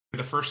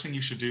the first thing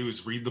you should do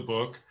is read the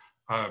book,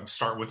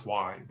 Start With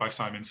Why by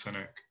Simon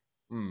Sinek.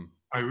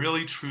 I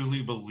really,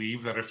 truly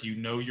believe that if you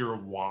know your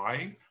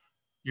why,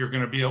 you're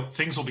going to be able,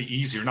 things will be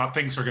easier. Not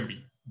things are going to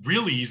be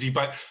really easy,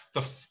 but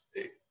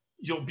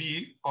you'll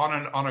be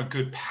on a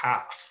good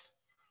path.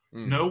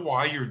 Know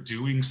why you're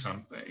doing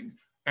something.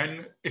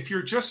 And if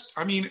you're just,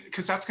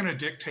 because that's going to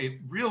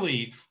dictate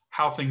really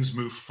how things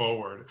move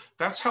forward.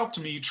 That's helped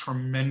me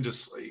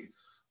tremendously.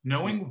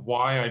 Knowing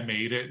why I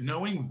made it,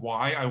 knowing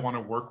why I want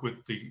to work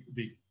with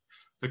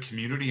the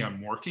community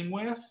I'm working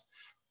with,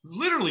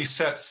 literally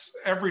sets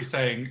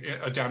everything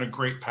down a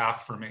great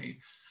path for me.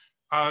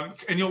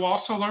 And you'll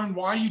also learn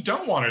why you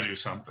don't want to do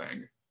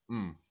something.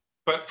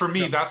 But for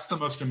me, that's the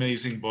most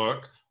amazing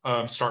book.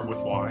 Start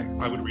With Why.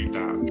 I would read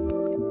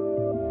that.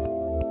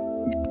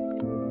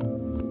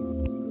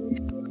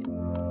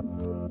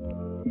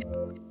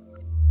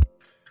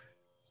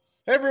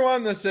 Hey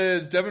everyone, this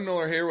is Devin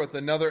Miller here with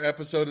another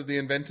episode of The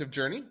Inventive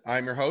Journey.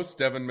 I'm your host,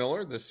 Devin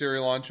Miller, the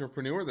serial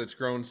entrepreneur that's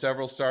grown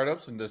several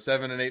startups into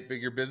 7- and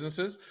 8-figure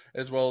businesses,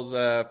 as well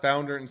as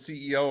founder and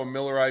CEO of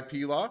Miller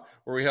IP Law,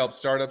 where we help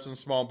startups and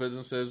small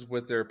businesses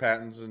with their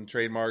patents and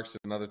trademarks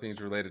and other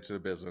things related to the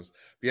business.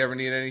 If you ever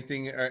need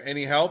anything or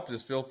any help,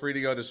 just feel free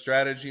to go to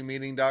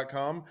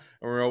strategymeeting.com, and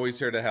we're always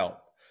here to help.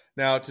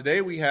 Now,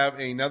 today we have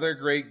another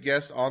great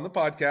guest on the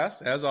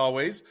podcast, as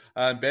always,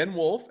 Ben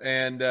Wolff.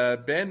 And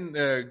Ben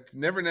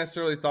never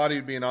necessarily thought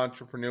he'd be an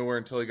entrepreneur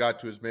until he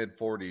got to his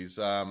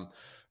mid-40s.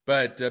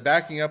 But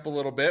backing up a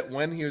little bit,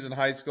 when he was in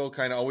high school,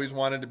 kind of always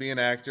wanted to be an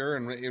actor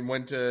and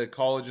went to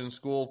college and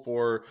school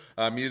for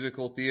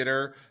musical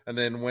theater, and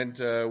then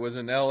was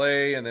in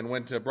LA, and then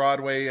went to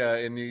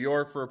Broadway in New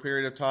York for a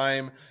period of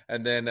time.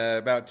 And then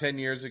about 10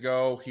 years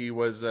ago, he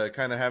was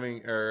kind of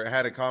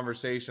had a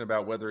conversation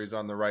about whether he's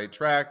on the right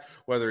track,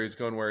 whether he's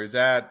going where he's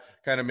at,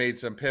 kind of made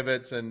some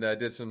pivots and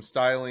did some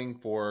styling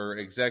for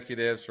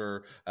executives,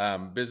 for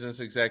business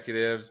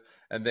executives.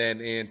 And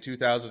then in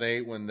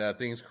 2008, when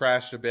things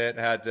crashed a bit,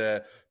 had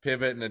to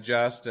pivot and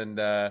adjust, and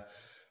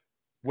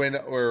went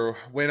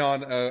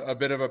on a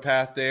bit of a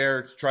path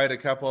there. Tried a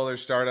couple other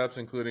startups,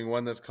 including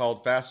one that's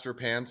called Faster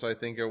Pants, I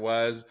think it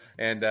was.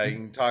 And you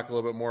can talk a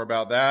little bit more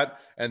about that.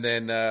 And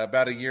then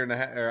about a year and a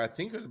half, or I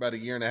think it was about a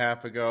year and a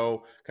half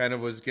ago, kind of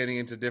was getting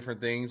into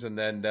different things, and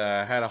then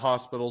had a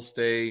hospital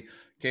stay,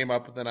 came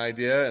up with an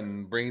idea,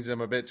 and brings him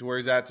a bit to where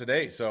he's at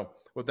today. So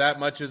with that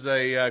much as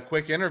a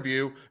quick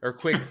interview, or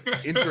quick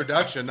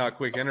introduction, not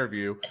quick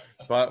interview,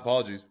 but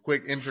apologies,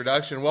 quick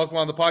introduction. Welcome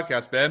on the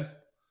podcast, Ben.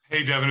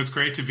 Hey, Devin, it's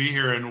great to be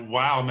here. And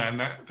wow, man,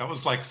 that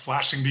was like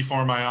flashing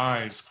before my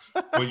eyes,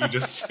 what you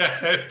just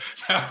said.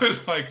 That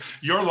was like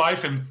your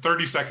life in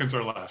 30 seconds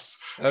or less.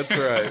 That's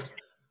right.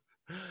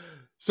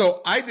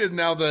 So I did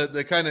now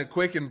the kind of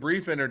quick and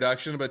brief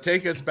introduction, but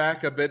take us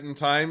back a bit in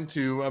time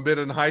to a bit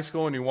in high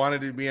school, and you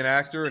wanted to be an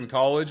actor in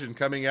college and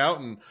coming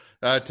out, and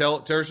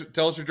tell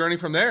us your journey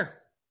from there.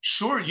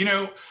 Sure.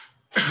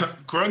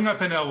 Growing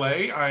up in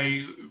LA,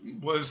 I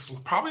was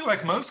probably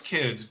like most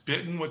kids,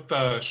 bitten with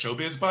the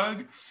showbiz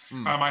bug.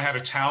 I had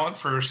a talent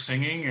for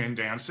singing and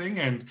dancing,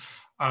 and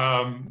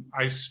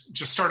I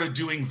just started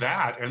doing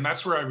that. And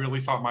that's where I really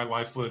thought my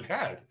life would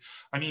head.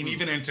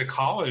 Even into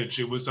college,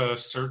 it was a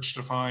search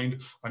to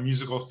find a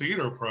musical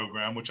theater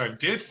program, which I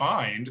did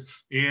find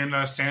in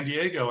San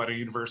Diego at a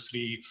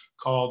university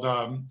called,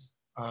 oh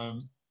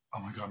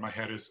my God, my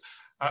head is,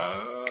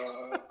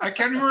 I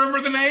can't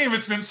remember the name.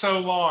 It's been so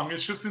long.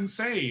 It's just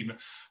insane.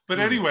 But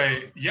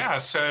anyway, yeah,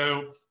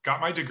 so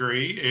got my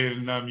degree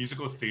in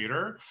musical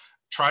theater,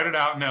 tried it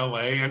out in LA,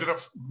 ended up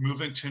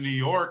moving to New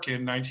York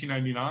in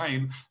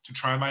 1999 to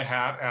try my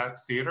hat at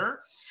theater.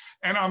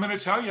 And I'm going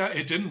to tell you,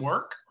 it didn't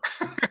work.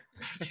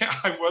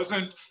 I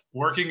wasn't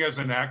working as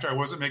an actor. I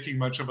wasn't making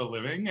much of a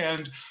living.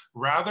 And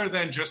rather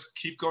than just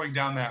keep going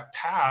down that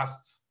path,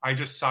 I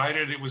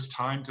decided it was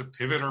time to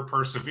pivot or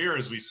persevere,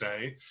 as we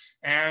say.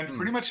 And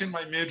pretty much in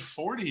my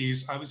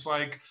mid-40s, I was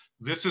like,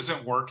 this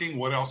isn't working.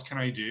 What else can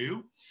I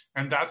do?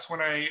 And that's when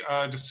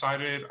I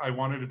decided I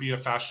wanted to be a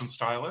fashion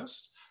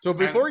stylist. So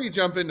before you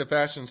jump into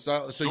fashion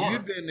style, so sure.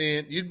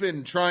 you'd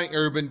been trying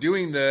or been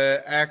doing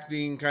the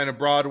acting kind of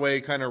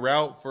Broadway kind of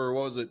route for,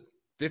 what was it,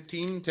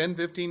 10,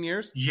 15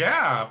 years?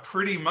 Yeah,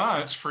 pretty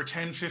much for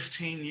 10,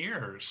 15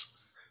 years.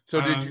 So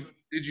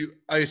did you,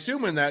 I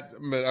assume in that,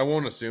 but I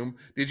won't assume,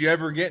 did you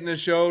ever get in a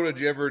show? Did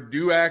you ever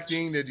do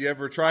acting? Did you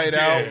ever try it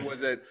out?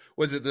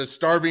 Was it the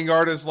starving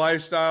artist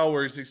lifestyle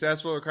where you're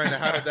successful, or kind of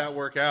how did that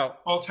work out?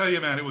 I'll tell you,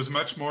 man, it was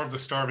much more of the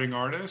starving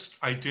artist.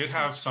 I did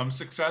have some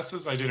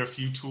successes. I did a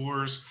few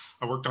tours.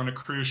 I worked on a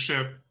cruise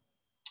ship.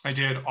 I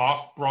did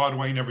off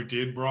Broadway, never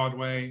did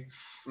Broadway.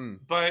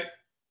 But,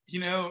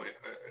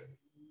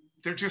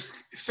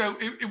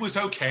 it was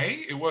okay.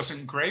 It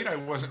wasn't great. I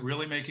wasn't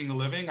really making a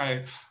living.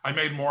 I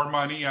made more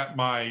money at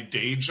my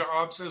day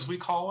jobs, as we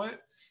call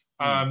it.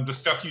 The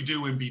stuff you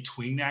do in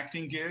between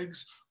acting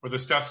gigs, or the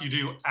stuff you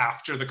do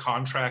after the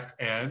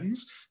contract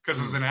ends.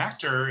 Because as an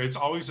actor, it's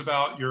always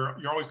about, you're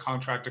always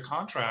contract to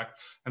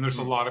contract, and there's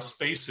a lot of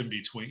space in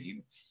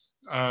between.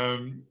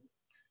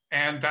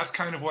 And that's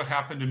kind of what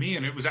happened to me.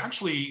 And it was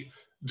actually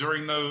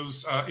during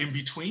those in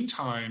between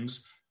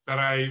times that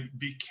I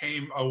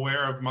became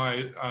aware of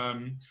my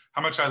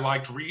how much I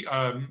liked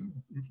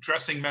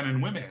dressing men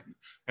and women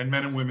and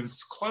men and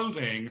women's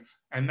clothing.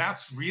 And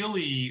that's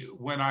really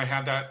when I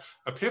had that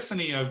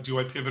epiphany of, do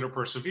I pivot or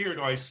persevere?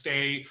 Do I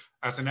stay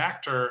as an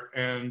actor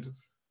and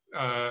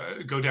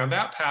go down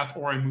that path,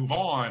 or I move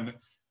on?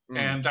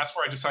 And that's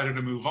where I decided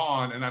to move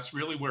on. And that's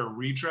really where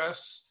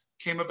Redress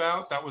came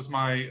about. That was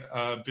my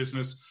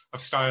business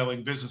of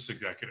styling business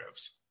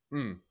executives.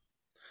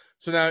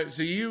 So now,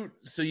 so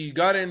you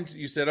got into,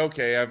 you said,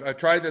 okay, I've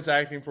tried this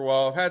acting for a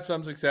while. I've had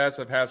some success.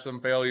 I've had some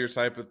failures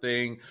type of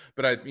thing,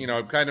 but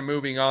I'm kind of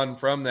moving on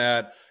from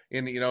that.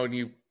 And, and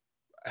you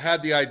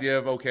had the idea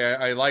of, okay,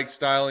 I like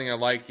styling. I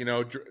like,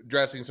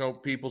 dressing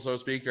people, so to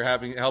speak, or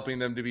helping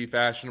them to be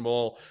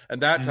fashionable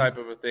and that type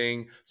of a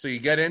thing. So you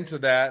get into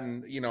that,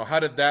 and, how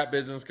did that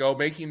business go?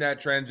 Making that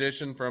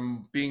transition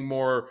from being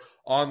more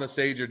on the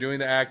stage or doing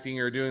the acting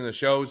or doing the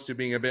shows to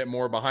being a bit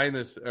more behind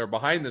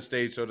the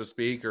stage, so to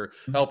speak, or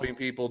helping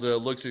people to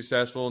look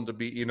successful and to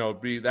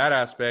be that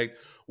aspect.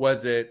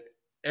 Was it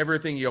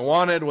everything you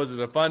wanted? Was it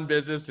a fun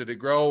business? Did it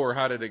grow, or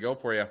how did it go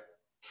for you?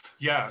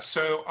 Yeah,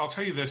 so I'll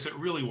tell you this, it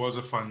really was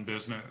a fun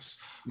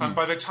business.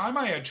 By the time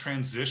I had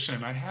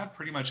transitioned, I had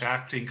pretty much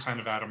acting kind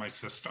of out of my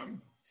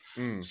system.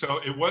 So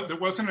there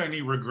wasn't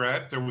any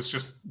regret. There was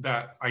just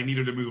that I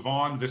needed to move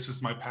on. This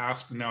is my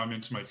past, and now I'm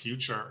into my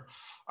future.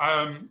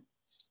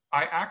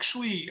 I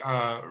actually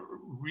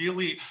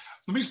really,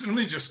 let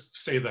me just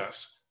say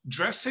this.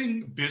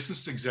 Dressing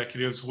business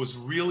executives was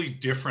really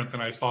different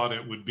than I thought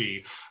it would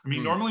be. I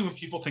mean, normally when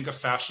people think of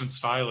fashion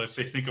stylists,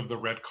 they think of the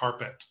red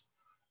carpet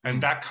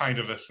and that kind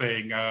of a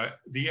thing,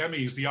 the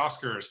Emmys, the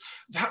Oscars.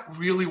 That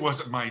really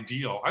wasn't my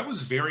deal. I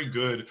was very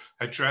good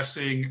at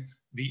dressing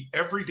the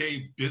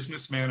everyday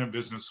businessman and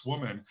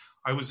businesswoman.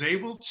 I was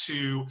able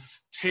to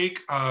take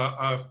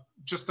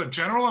just a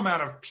general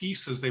amount of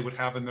pieces they would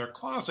have in their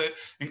closet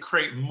and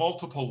create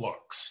multiple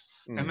looks.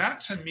 And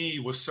that to me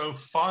was so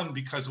fun,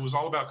 because it was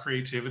all about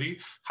creativity,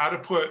 how to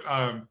put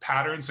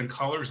patterns and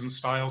colors and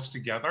styles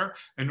together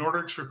in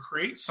order to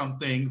create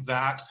something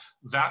that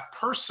that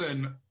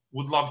person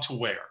would love to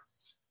wear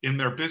in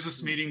their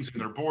business meetings, in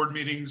their board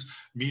meetings,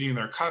 meeting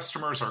their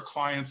customers or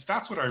clients.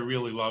 That's what I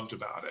really loved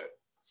about it.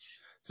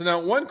 So now,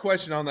 one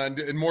question on that,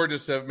 and more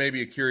just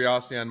maybe a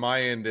curiosity on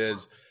my end,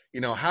 is,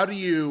 how do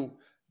you,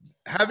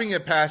 having a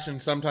passion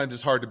sometimes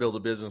is hard to build a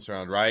business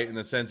around, right? In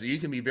the sense that you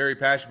can be very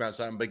passionate about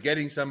something, but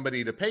getting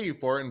somebody to pay you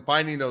for it and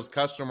finding those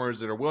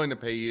customers that are willing to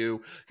pay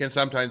you can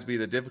sometimes be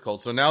the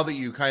difficult. So now that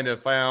you kind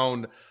of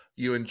found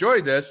you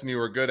enjoyed this and you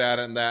were good at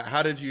it, and that,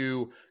 how did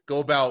you go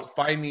about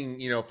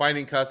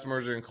finding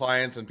customers and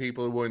clients and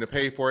people who are willing to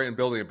pay for it and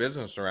building a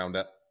business around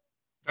it?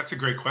 That's a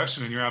great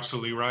question, and you're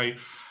absolutely right.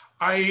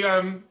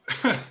 I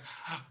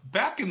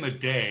back in the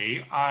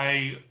day,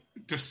 I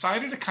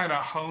decided to kind of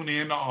hone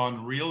in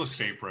on real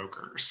estate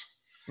brokers,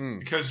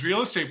 because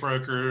real estate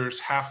brokers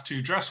have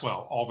to dress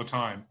well all the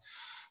time.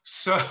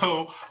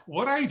 So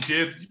what I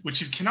did,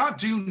 which you cannot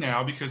do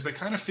now because they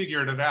kind of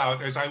figured it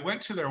out, is I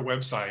went to their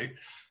website,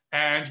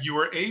 and you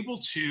were able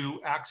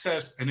to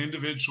access an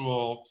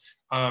individual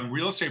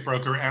real estate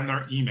broker and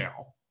their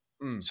email.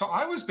 So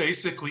I was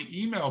basically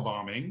email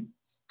bombing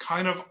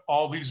kind of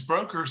all these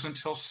brokers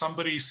until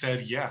somebody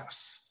said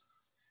yes.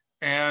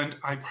 And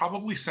I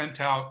probably sent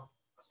out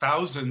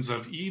thousands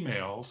of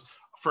emails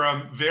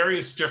from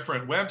various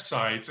different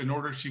websites in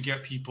order to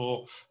get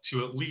people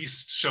to at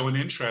least show an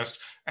interest.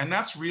 And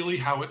that's really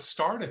how it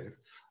started.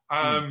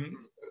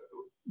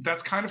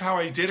 That's kind of how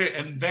I did it.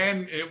 And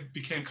then it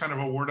became kind of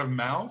a word of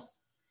mouth.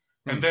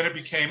 And then it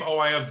became, oh,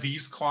 I have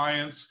these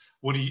clients.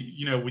 What do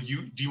you,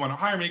 do you want to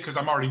hire me? Because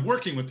I'm already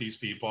working with these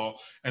people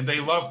and they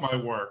love my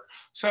work.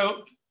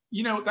 So,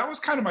 that was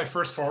kind of my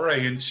first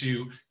foray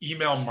into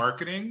email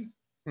marketing,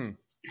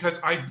 because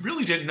I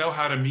really didn't know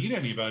how to meet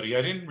anybody.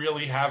 I didn't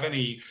really have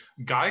any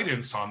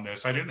guidance on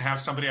this. I didn't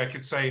have somebody I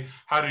could say,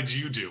 how did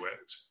you do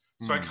it?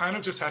 So I kind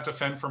of just had to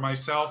fend for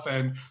myself,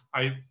 and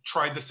I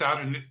tried this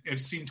out, and it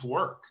seemed to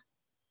work.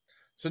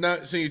 So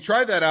you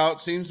tried that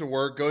out, seems to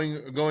work,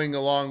 going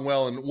along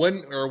well. And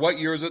when or what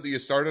year is it that you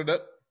started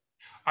it?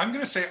 I'm going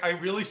to say I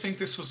really think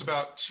this was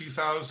about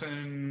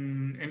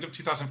 2000, end of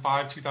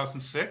 2005,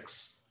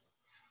 2006.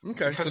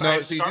 Okay, so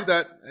you do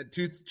that at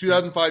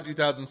 2005,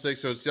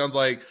 2006. So it sounds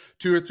like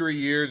 2 or 3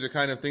 years.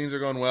 Things are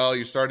going well.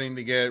 You're starting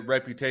to get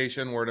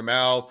reputation, word of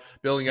mouth,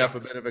 building up a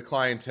bit of a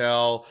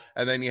clientele,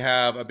 and then you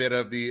have a bit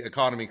of the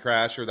economy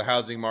crash or the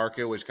housing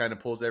market, which kind of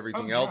pulls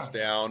everything else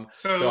down.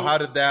 So how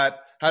did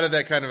that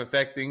kind of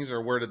affect things,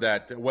 or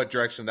what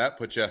direction that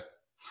put you?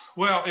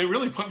 Well, it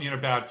really put me in a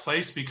bad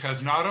place,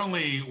 because not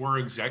only were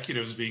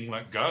executives being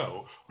let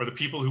go, or the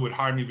people who would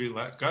hire me being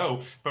let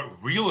go,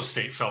 but real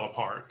estate fell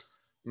apart.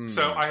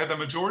 So I had the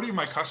majority of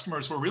my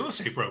customers were real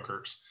estate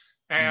brokers.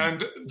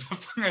 And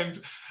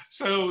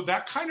so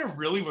that kind of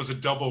really was a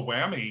double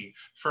whammy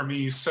for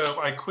me. So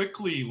I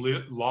quickly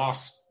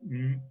lost,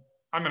 I'm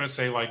going to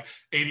say like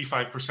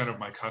 85% of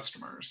my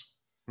customers.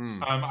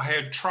 I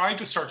had tried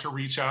to start to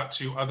reach out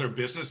to other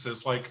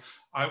businesses. Like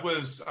I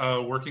was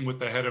working with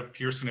the head of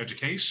Pearson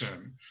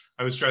Education.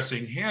 I was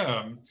dressing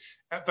him,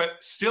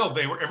 but still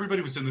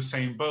everybody was in the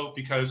same boat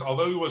because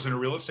although he wasn't a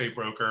real estate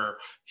broker,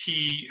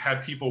 he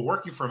had people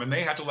working for him and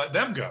they had to let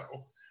them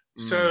go.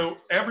 So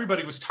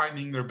everybody was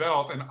tightening their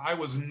belt and I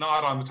was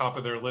not on the top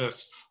of their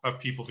list of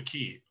people to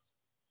keep.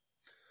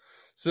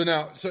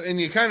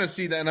 And you kind of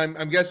see that, and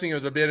I'm guessing it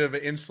was a bit of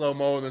an in slow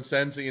mo in the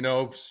sense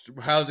that,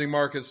 housing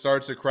market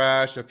starts to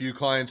crash, a few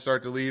clients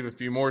start to leave, a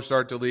few more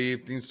start to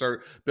leave,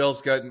 bills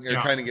kind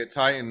of get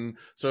tightened.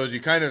 So as you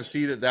kind of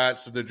see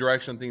that's the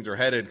direction things are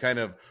headed, kind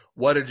of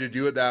what did you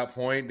do at that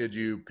point? Did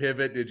you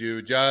pivot? Did you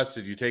adjust?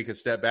 Did you take a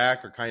step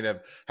back, or kind of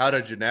how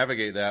did you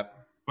navigate that?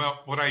 Well,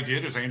 what I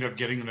did is I ended up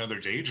getting another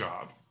day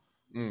job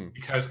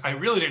because I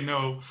really didn't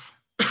know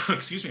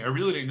excuse me, I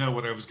really didn't know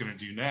what I was going to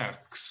do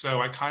next.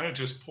 So I kind of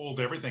just pulled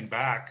everything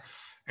back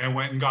and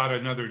went and got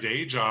another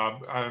day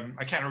job.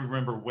 I can't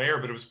remember where,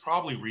 but it was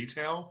probably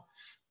retail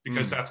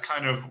because that's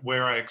kind of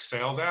where I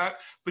excelled at.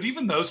 But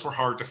even those were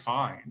hard to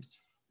find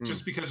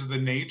just because of the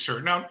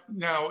nature.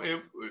 Now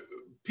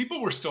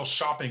people were still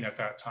shopping at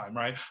that time,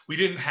 right? We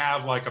didn't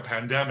have like a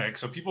pandemic.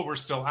 So people were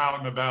still out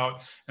and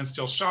about and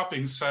still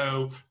shopping.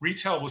 So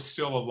retail was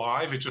still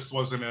alive. It just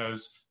wasn't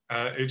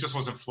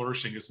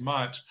flourishing as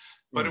much.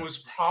 But it was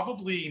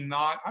probably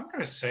not, I'm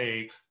going to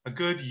say, a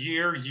good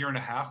year and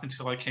a half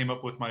until I came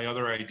up with my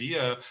other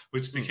idea,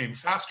 which became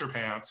Faster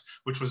Pants,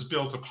 which was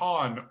built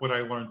upon what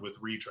I learned with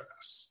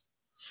redress.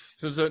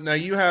 So now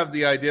you have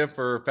the idea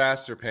for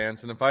Faster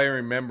Pants, and if I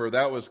remember,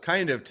 that was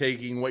kind of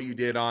taking what you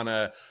did on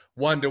a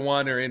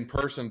one-to-one or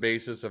in-person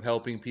basis of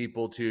helping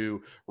people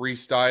to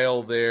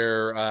restyle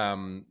their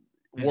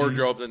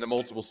wardrobes into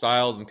multiple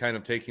styles and kind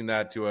of taking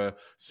that to a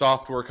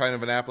software kind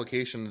of an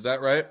application. Is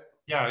that right?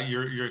 Yeah,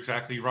 you're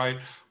exactly right.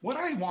 What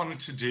I wanted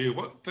to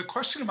do, the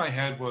question in my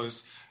head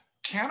was,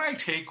 can I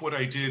take what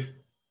I did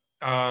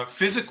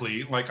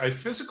physically, like I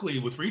physically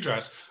with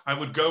redress, I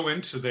would go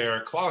into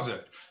their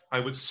closet.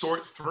 I would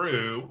sort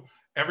through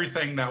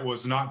everything that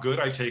was not good,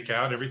 I take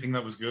out, everything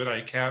that was good,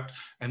 I kept,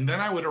 and then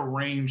I would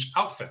arrange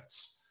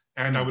outfits.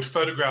 And I would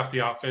photograph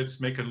the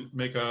outfits, make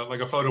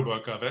a photo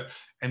book of it.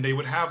 And they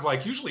would have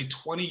like usually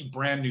 20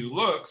 brand new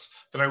looks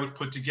that I would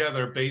put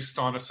together based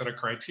on a set of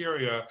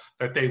criteria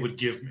that they would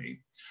give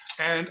me.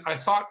 And I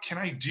thought, can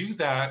I do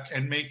that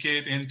and make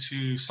it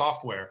into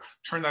software,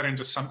 turn that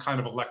into some kind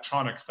of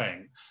electronic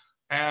thing?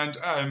 And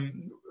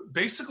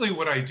basically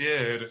what I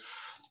did,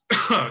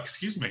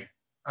 excuse me.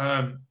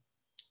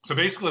 So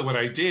basically what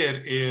I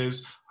did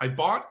is I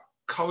bought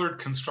colored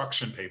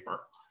construction paper.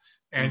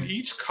 And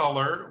each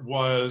color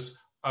was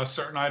a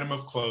certain item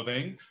of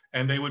clothing,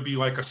 and they would be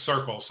like a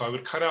circle. So I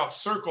would cut out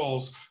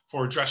circles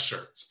for dress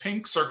shirts,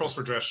 pink circles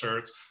for dress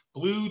shirts,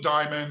 blue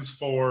diamonds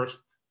for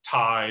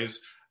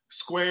ties,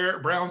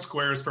 brown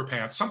squares for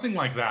pants, something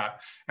like that.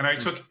 And I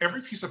took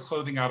every piece of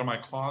clothing out of my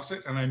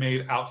closet and I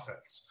made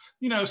outfits,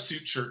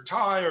 suit, shirt,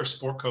 tie, or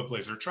sport coat,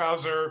 blazer,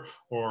 trouser,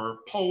 or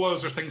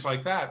polos, or things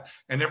like that.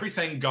 And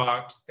everything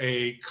got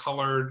a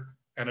colored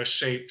and a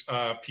shaped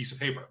piece of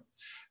paper.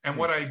 And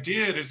what I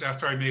did is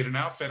after I made an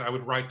outfit, I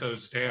would write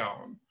those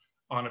down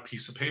on a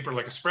piece of paper,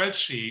 like a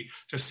spreadsheet,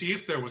 to see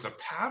if there was a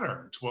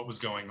pattern to what was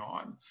going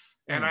on.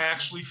 And I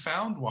actually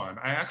found one.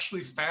 I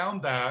actually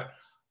found that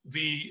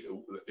the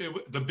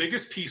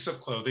biggest piece of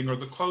clothing, or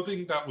the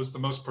clothing that was the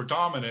most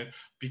predominant,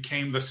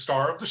 became the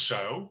star of the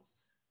show,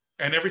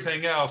 and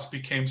everything else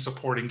became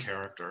supporting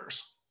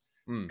characters.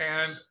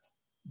 And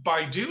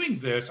by doing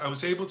this, I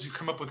was able to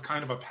come up with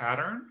kind of a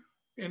pattern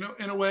in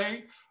a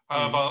way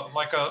of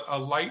a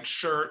light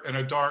shirt and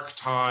a dark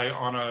tie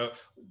on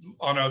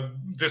a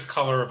this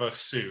color of a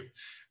suit.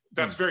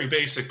 That's very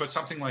basic, but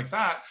something like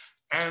that.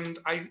 And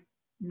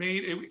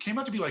it came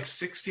out to be like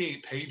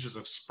 68 pages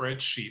of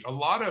spreadsheet, a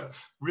lot of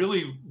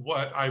really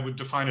what I would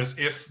define as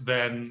if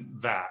then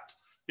that,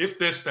 if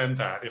this then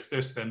that, if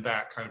this then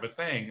that kind of a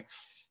thing.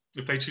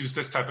 If they choose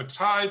this type of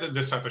tie, then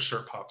this type of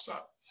shirt pops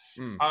up.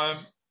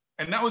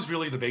 And that was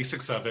really the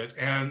basics of it.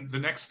 And the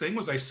next thing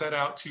was I set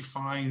out to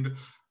find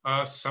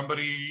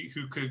somebody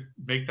who could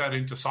make that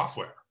into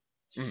software.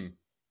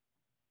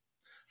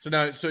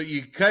 So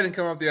you kind of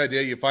come up with the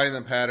idea, you find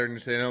the pattern, you're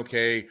saying,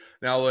 okay,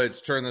 now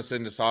let's turn this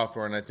into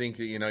software. And I think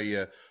that,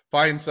 you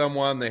find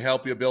someone, they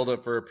help you build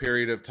it for a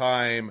period of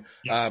time.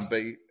 Yes.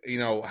 But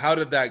how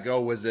did that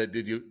go? Was it,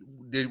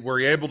 were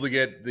you able to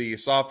get the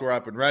software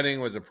up and running?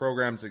 Was it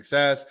program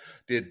success?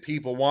 Did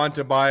people want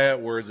to buy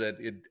it? Was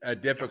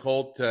it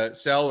difficult to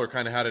sell, or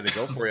kind of how did it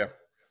go for you?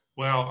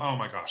 Well, oh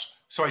my gosh.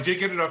 So I did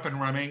get it up and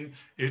running.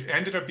 It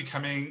ended up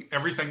becoming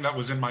everything that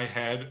was in my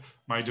head,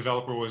 my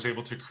developer was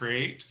able to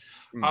create.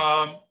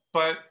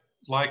 But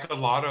like a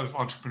lot of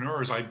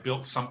entrepreneurs, I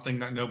built something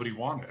that nobody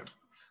wanted.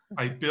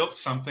 I built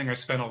something, I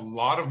spent a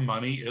lot of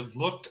money. It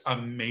looked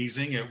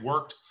amazing. It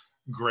worked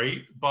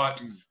great,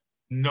 but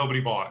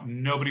nobody bought.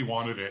 Nobody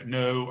wanted it.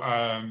 No,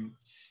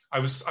 I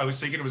was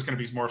thinking it was going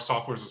to be more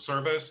software as a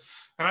service,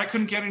 and I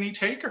couldn't get any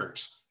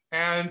takers.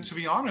 And to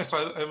be honest,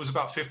 it was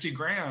about 50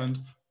 grand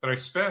that I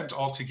spent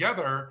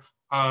altogether.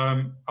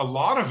 A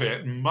lot of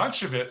it,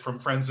 much of it from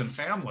friends and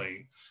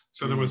family.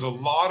 So there was a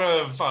Mm. lot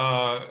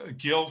of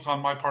guilt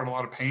on my part, a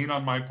lot of pain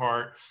on my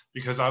part,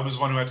 because I was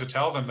one who had to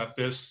tell them that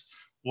this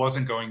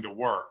wasn't going to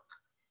work.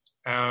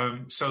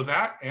 So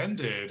that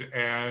ended,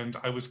 and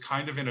I was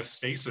kind of in a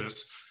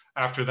stasis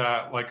after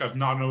that, like of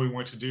not knowing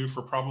what to do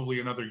for probably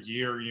another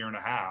year and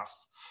a half,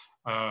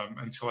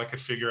 until I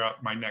could figure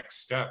out my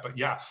next step. But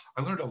yeah,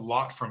 I learned a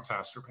lot from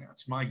Faster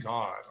Pants. My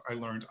God, I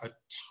learned a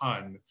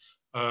ton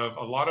of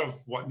a lot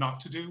of what not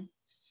to do,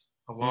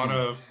 a lot Mm.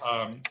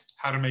 of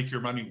how to make your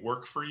money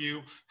work for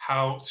you,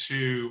 how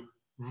to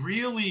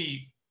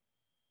really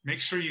make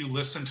sure you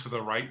listen to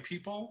the right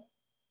people,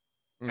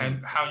 Mm.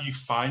 and how you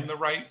find the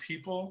right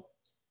people.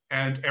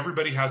 And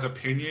everybody has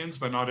opinions,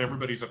 but not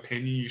everybody's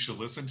opinion you should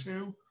listen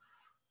to.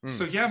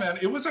 So Mm. yeah, man,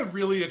 it was a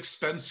really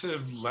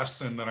expensive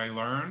lesson that I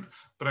learned,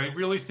 but I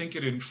really think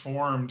it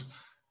informed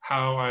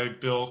how I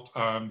built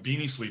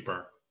Beanie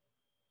Sleeper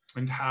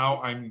and how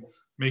I'm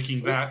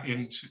making that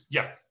into,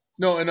 yeah.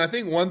 No, and I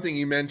think one thing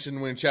you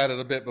mentioned when we chatted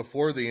a bit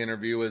before the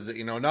interview is that,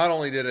 not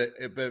only did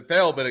it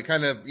fail, but it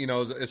kind of,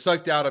 it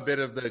sucked out a bit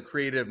of the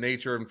creative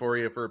nature and for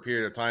you for a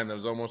period of time. That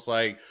was almost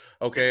like,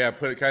 okay, I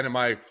put kind of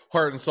my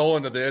heart and soul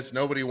into this.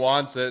 Nobody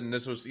wants it. And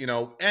this was,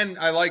 and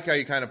I like how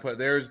you kind of put,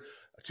 there's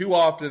too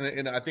often,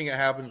 and I think it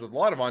happens with a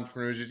lot of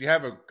entrepreneurs, is you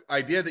have an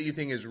idea that you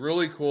think is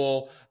really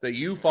cool, that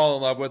you fall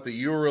in love with, that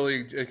you're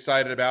really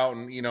excited about,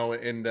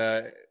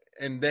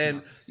 and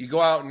then you go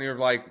out and you're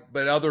like,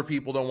 but other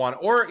people don't want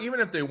it. Or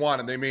even if they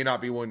want it, they may not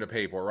be willing to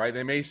pay for it, right?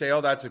 They may say,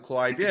 oh, that's a cool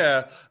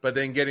idea. But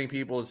then getting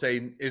people to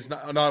say it's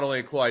not only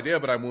a cool idea,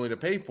 but I'm willing to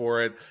pay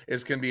for it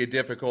is going to be a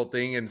difficult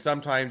thing. And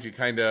sometimes you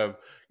kind of,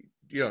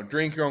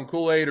 drink your own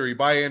Kool-Aid or you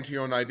buy into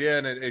your own idea,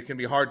 and it can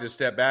be hard to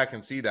step back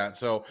and see that.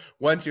 So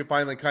once you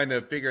finally kind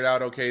of figured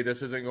out, okay,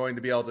 this isn't going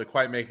to be able to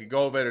quite make a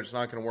go of it, or it's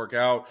not going to work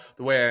out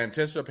the way I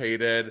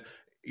anticipated,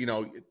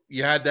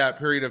 you had that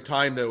period of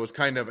time that was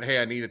kind of,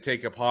 hey, I need to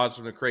take a pause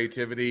from the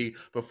creativity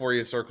before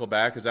you circle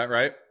back. Is that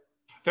right?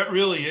 That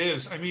really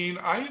is. I mean,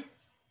 I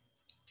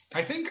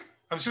think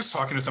I was just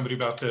talking to somebody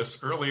about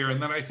this earlier,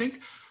 and then I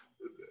think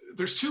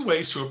there's two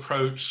ways to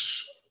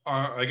approach,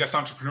 I guess,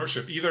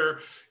 entrepreneurship. Either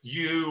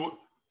you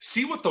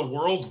see what the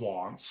world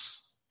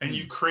wants and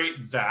you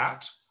create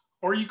that,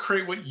 or you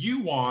create what you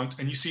want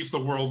and you see if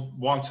the world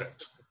wants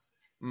it.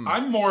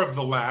 I'm more of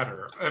the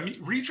latter. I mean,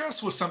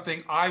 redress was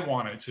something I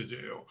wanted to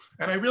do,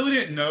 and I really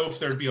didn't know if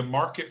there'd be a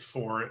market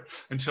for it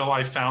until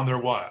I found there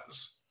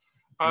was.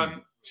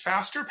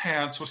 Faster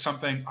Pants was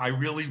something I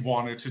really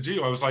wanted to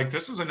do. I was like,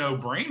 this is a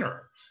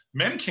no-brainer.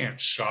 Men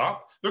can't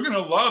shop. They're going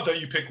to love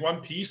that you pick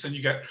one piece and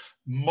you get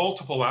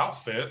multiple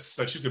outfits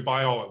that you could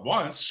buy all at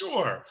once.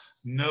 Sure,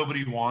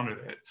 nobody wanted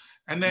it.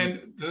 And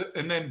then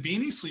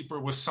Beanie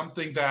Sleeper was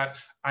something that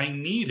I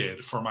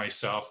needed for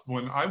myself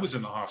when I was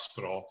in the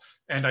hospital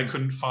and I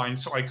couldn't find.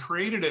 So I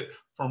created it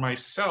for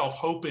myself,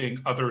 hoping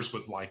others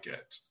would like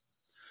it.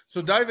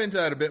 So dive into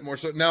that a bit more.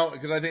 So now,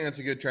 because I think that's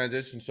a good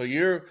transition. So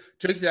you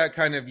took that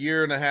kind of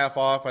year and a half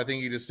off. I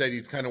think you just said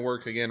you kind of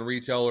worked again,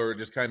 retail or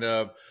just kind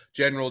of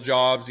general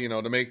jobs,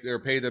 to make or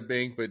pay the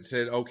bank, but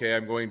said, okay,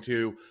 I'm going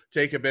to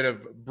take a bit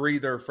of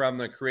breather from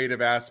the creative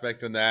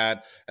aspect in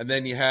that. And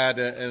then you had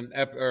an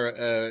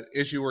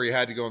issue where you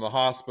had to go in the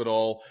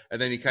hospital, and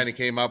then you kind of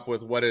came up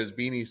with what is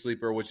Beanie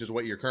Sleeper, which is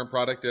what your current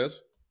product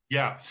is.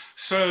 Yeah.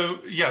 So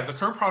yeah, the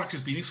current product is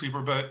Beanie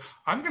Sleeper, but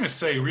I'm going to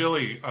say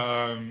really,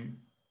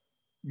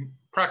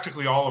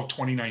 practically all of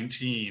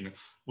 2019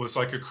 was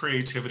like a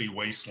creativity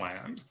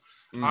wasteland.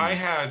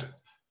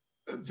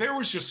 There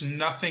was just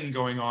nothing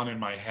going on in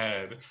my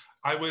head.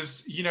 I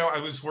was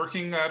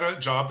working at a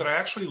job that I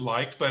actually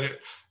liked, but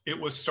it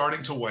was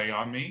starting to weigh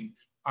on me.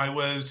 I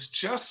was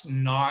just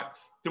not,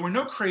 there were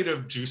no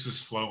creative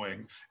juices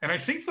flowing. And I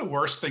think the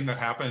worst thing that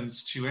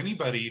happens to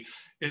anybody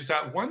is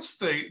that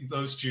once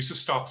those juices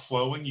stop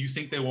flowing, you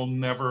think they will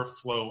never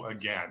flow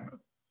again.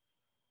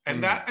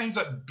 And that ends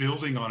up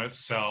building on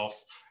itself.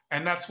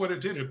 And that's what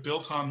it did. It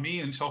built on me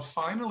until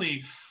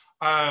finally,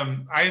 I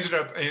ended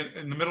up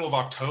in the middle of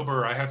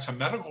October, I had some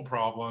medical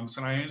problems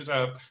and I ended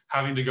up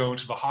having to go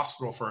into the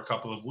hospital for a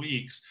couple of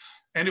weeks.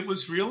 And it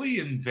was really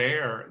in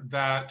there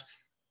that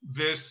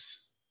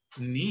this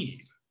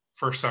need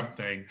for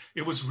something,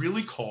 it was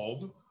really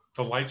cold.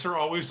 The lights are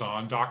always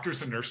on,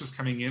 doctors and nurses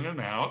coming in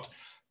and out.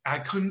 I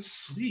couldn't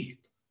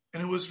sleep.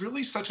 And it was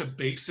really such a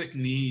basic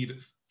need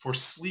for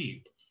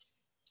sleep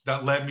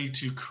that led me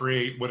to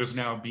create what is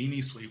now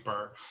Beanie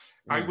Sleeper.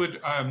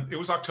 It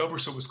was October,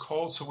 so it was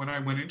cold. So when I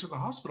went into the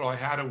hospital, I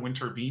had a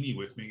winter beanie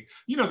with me.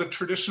 The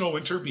traditional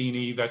winter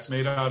beanie that's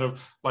made out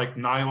of like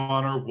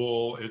nylon or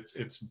wool.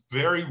 It's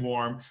very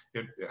warm.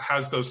 It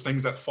has those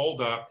things that fold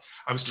up.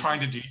 I was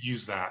trying to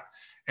use that.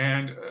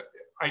 And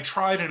I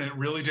tried and it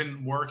really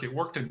didn't work. It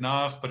worked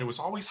enough, but it was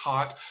always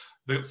hot.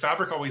 The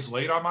fabric always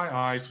laid on my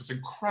eyes, was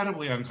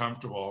incredibly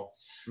uncomfortable.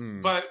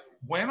 But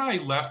when I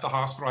left the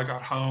hospital, I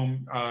got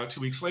home 2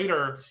 weeks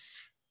later,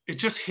 it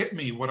just hit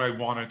me what I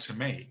wanted to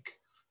make.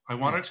 I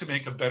wanted to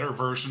make a better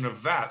version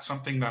of that,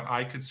 something that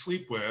I could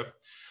sleep with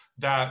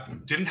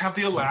that didn't have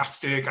the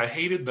elastic. I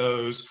hated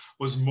those,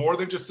 was more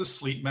than just a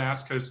sleep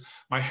mask because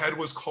my head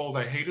was cold.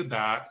 I hated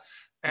that.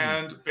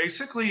 And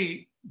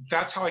basically,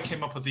 that's how I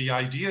came up with the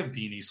idea of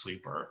Beanie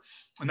Sleeper.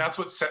 And that's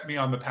what set me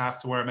on the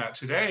path to where I'm at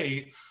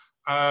today.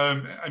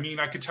 I mean,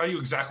 I could tell you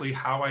exactly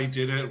how I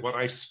did it, what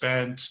I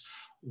spent,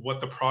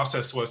 what the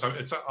process was.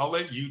 I'll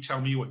let you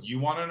tell me what you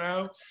want to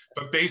know.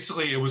 But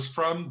basically, it was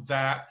from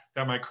that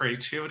my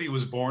creativity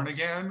was born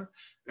again.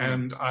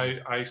 And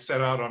I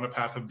set out on a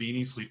path of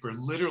Beanie Sleeper,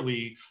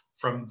 literally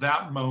from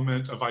that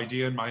moment of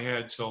idea in my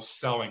head till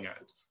selling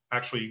it,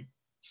 actually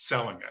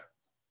selling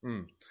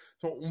it.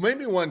 So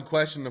maybe one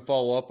question to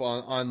follow up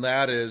on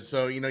that is,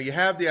 so, you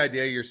have the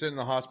idea, you're sitting in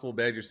the hospital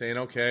bed, you're saying,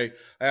 okay,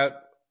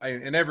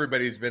 and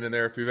everybody's been in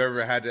there. If you've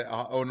ever had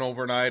an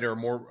overnight or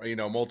more,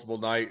 multiple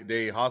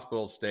day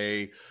hospital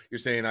stay, you're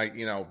saying,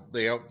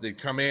 they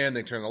come in,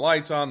 they turn the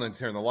lights on, then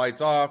turn the lights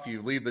off.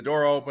 You leave the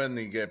door open,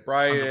 you get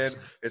bright in.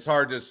 It's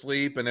hard to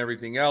sleep and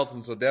everything else.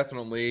 And so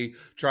definitely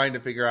trying to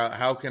figure out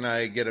how can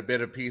I get a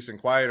bit of peace and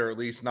quiet, or at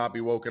least not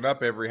be woken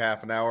up every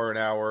half an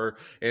hour,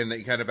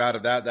 and kind of out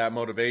of that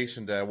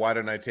motivation to why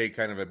don't I take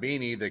kind of a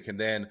beanie that can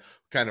then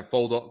kind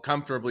of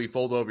comfortably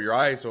fold over your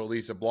eyes, so at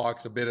least it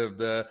blocks a bit of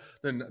the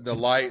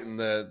light and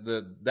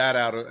that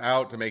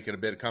out to make it a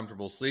bit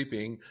comfortable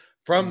sleeping.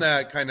 From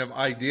that kind of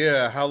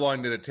idea, how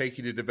long did it take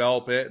you to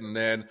develop it? And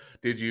then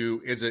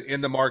is it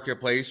in the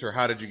marketplace, or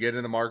how did you get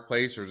in the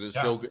marketplace, or is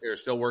it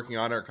still working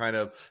on it, or kind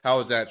of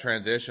how is that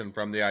transition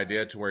from the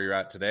idea to where you're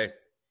at today?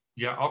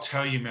 Yeah, I'll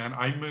tell you, man,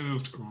 I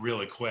moved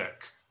really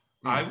quick.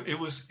 It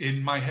was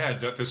in my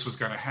head that this was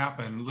going to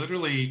happen.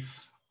 Literally,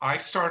 I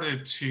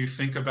started to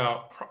think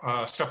about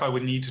stuff I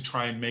would need to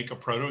try and make a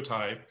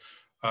prototype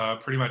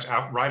pretty much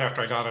right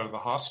after I got out of the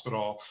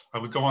hospital. I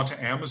would go onto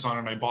Amazon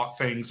and I bought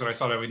things that I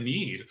thought I would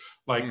need,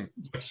 like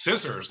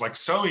scissors, like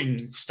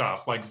sewing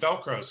stuff, like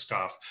Velcro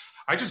stuff.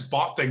 I just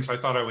bought things I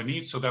thought I would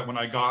need so that when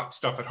I got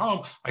stuff at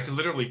home, I could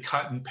literally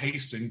cut and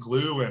paste and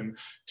glue and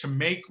to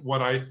make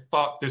what I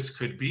thought this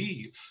could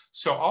be.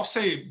 So I'll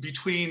say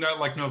between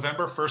like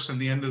November 1st and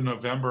the end of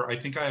November, I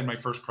think I had my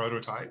first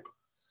prototype.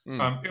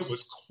 It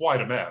was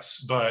quite a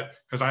mess, but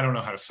because I don't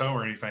know how to sew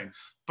or anything.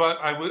 But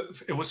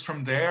it was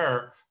from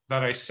there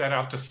that I set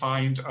out to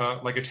find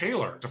like a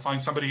tailor, to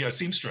find somebody, a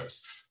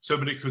seamstress,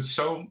 somebody could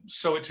sew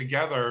it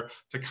together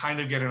to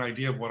kind of get an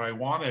idea of what I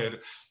wanted.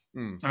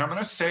 And I'm going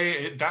to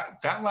say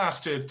that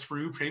lasted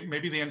through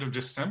maybe the end of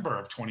December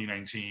of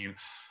 2019.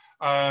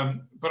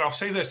 But I'll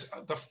say this,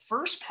 the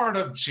first part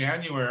of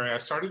January, I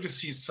started to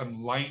see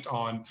some light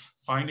on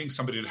finding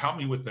somebody to help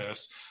me with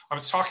this. I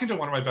was talking to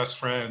one of my best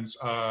friends,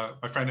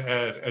 my friend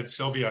Ed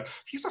Sylvia.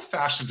 He's a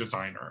fashion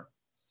designer.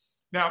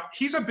 Now,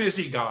 he's a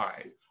busy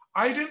guy.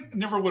 I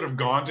never would have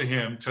gone to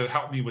him to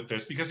help me with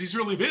this because he's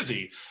really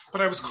busy.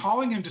 But I was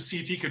calling him to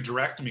see if he could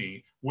direct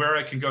me where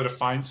I can go to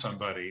find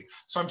somebody.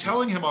 So I'm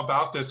telling him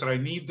about this, that I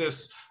need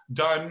this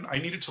done. I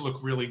need it to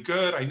look really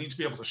good. I need to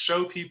be able to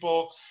show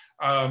people.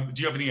 Do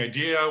you have any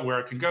idea where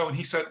I can go? And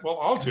he said, well,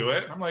 I'll do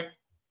it. And I'm like,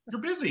 you're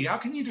busy. How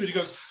can you do it? He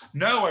goes,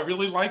 no, I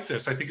really like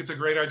this. I think it's a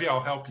great idea. I'll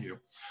help you.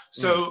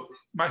 So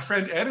my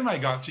friend Ed and I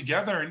got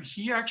together, and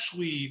he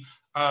actually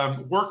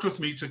worked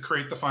with me to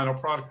create the final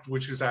product,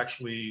 which is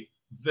actually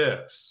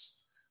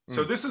this.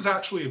 So this is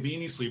actually a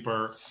beanie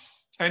sleeper.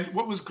 And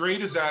what was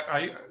great is that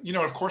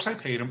of course I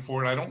paid him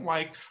for it. I don't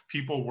like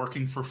people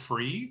working for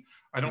free.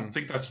 I don't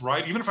think that's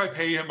right. Even if I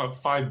pay him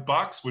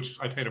 $5, which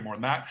I paid him more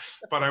than that,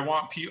 but I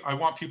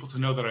want people to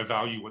know that I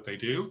value what they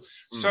do.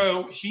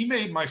 So he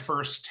made my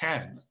first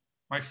 10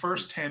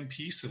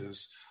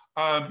 pieces.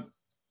 And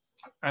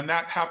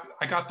that happened.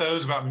 I got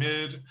those about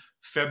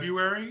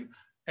mid-February,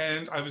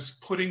 and I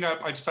decided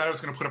I was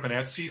going to put up an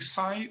Etsy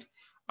site.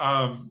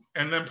 And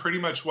then pretty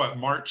much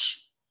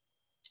March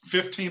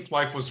 15th,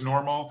 life was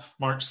normal.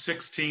 March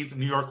 16th,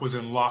 New York was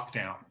in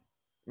lockdown.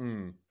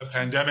 The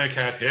pandemic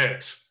had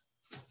hit.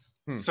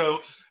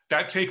 So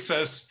that takes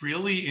us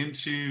really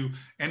into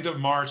end of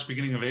March,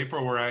 beginning of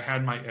April, where I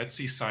had my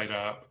Etsy site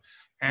up.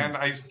 And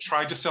I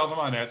tried to sell them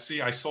on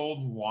Etsy. I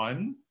sold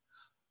one.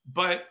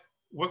 But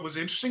what was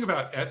interesting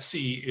about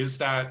Etsy is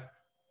that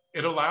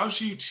it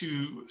allows you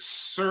to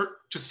search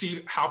to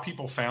see how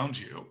people found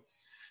you.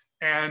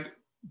 And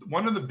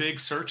one of the big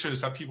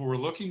searches that people were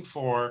looking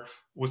for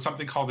was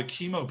something called a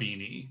chemo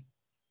beanie.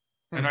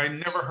 And I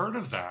never heard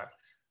of that.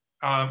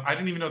 I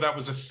didn't even know that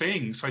was a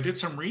thing. So I did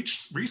some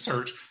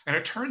research, and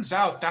it turns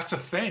out that's a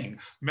thing.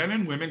 Men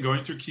and women going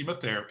through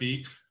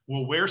chemotherapy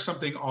will wear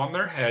something on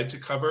their head to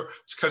cover,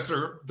 because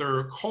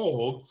they're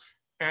cold,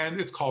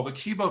 and it's called a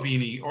chemo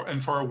beanie,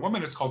 and for a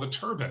woman, it's called a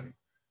turban.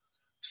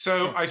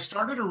 So I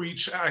started to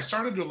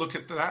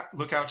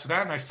look out to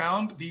that, and I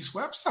found these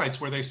websites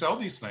where they sell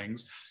these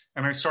things,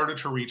 and I started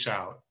to reach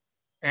out.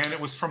 And it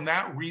was from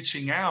that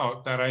reaching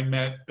out that I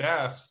met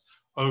Beth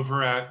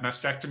over at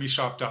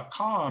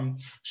mastectomyshop.com.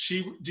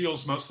 She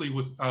deals mostly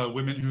with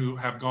women who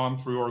have gone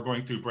through or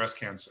going through breast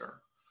cancer.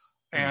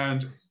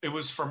 And it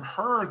was from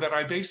her that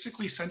I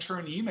basically sent her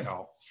an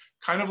email,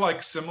 kind of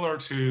like similar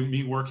to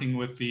me working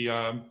with the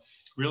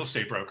real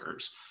estate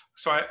brokers.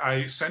 So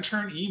I sent her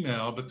an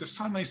email, but this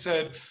time I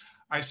said,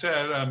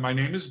 my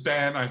name is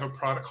Ben. I have a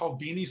product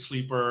called Beanie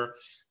Sleeper.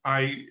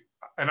 And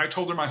I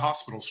told her my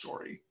hospital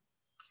story.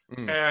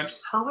 Mm. And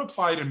her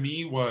reply to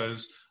me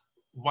was,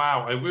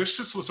 wow, I wish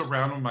this was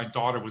around when my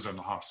daughter was in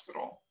the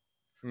hospital.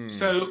 Mm.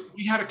 So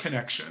we had a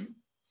connection.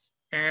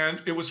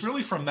 And it was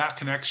really from that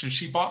connection.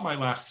 She bought my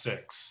last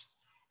 6.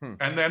 Hmm.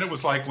 And then it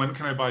was like, when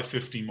can I buy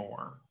 50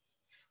 more?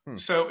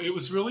 So it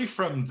was really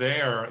from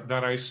there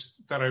that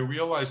I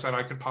realized that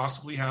I could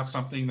possibly have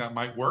something that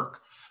might work,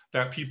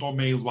 that people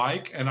may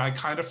like. And I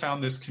kind of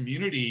found this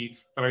community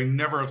that I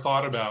never have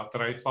thought about,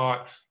 that I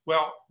thought,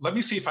 well, let me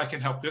see if I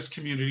can help this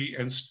community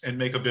and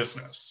make a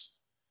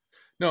business.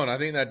 No, and I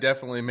think that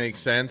definitely makes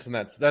sense, and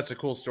that's a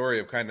cool story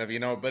of kind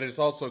of, but it's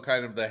also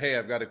kind of the, hey,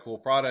 I've got a cool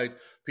product,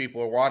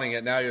 people are wanting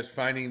it. Now you're just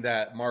finding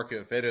that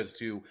market fit as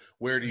to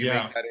where do you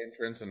Yeah. make that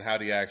entrance and how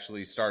do you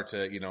actually start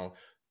to,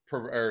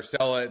 or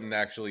sell it and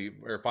actually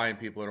or find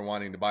people that are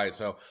wanting to buy it.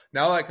 So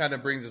now that kind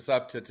of brings us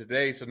up to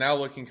today. So now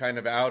looking kind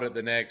of out at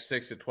the next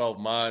 6 to 12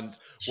 months,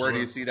 where do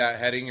you Sure. see that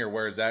heading, or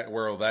where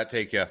will that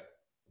take you?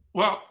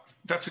 Well,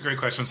 that's a great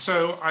question.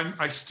 So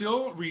I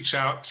still reach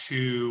out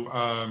to,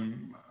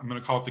 I'm going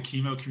to call it the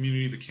chemo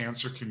community, the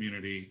cancer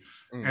community.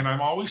 Mm. And I'm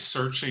always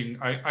searching.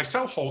 I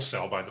sell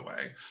wholesale, by the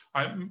way.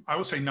 I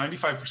would say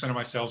 95% of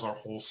my sales are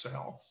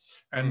wholesale.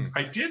 And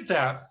I did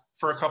that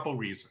for a couple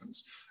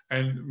reasons.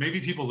 And maybe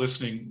people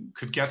listening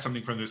could get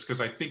something from this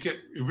because I think it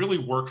really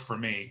worked for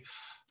me.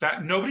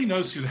 That nobody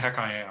knows who the heck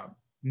I am.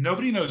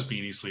 Nobody knows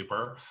Beanie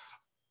Sleeper.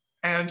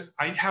 And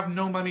I have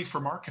no money for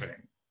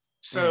marketing.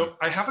 So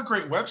I have a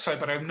great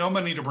website, but I have no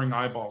money to bring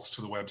eyeballs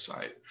to the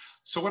website.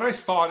 So what I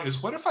thought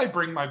is, what if I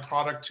bring my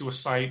product to a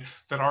site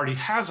that already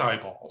has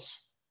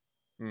eyeballs?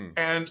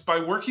 And by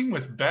working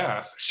with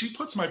Beth, she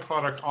puts my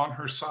product on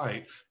her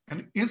site,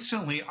 and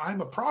instantly I'm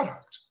a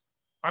product.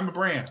 I'm a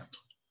brand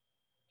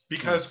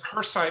because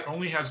her site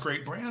only has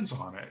great brands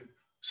on it.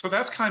 So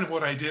that's kind of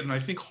what I did. And I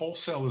think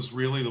wholesale is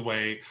really the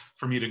way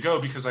for me to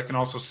go because I can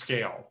also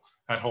scale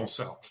at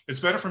wholesale. It's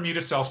better for me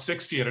to sell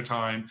 60 at a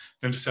time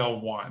than to sell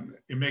 1.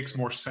 It makes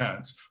more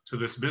sense to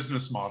this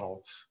business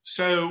model.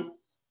 So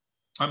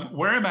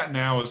where I'm at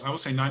now is I would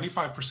say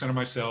 95% of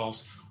my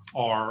sales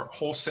are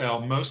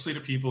wholesale, mostly to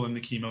people in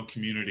the chemo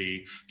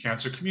community,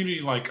 cancer community,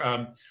 like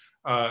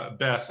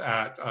Beth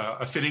at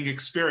A Fitting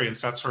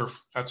Experience. That's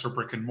her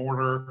brick and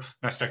mortar,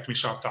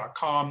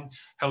 mastectomyshop.com.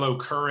 Hello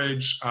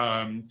Courage,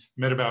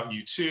 Met About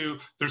You Too.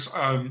 There's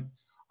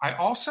I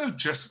also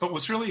but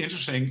what's really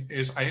interesting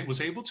is I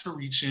was able to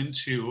reach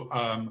into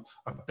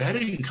a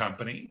bedding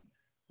company,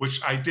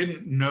 which I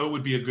didn't know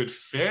would be a good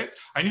fit.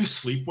 I knew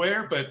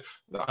sleepwear, but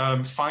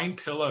Fine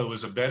Pillow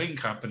is a bedding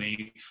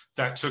company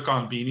that took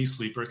on Beanie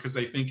Sleeper because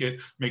they think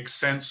it makes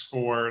sense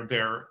for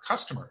their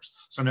customers.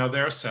 So now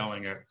they're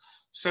selling it.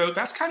 So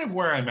that's kind of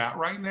where I'm at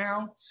right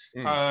now.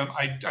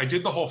 I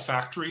did the whole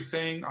factory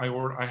thing. I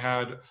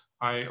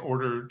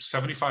ordered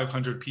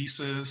 7,500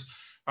 pieces.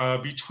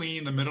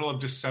 Between the middle of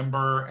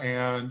December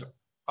and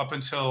up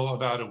until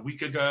about a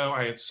week ago,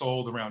 I had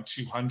sold around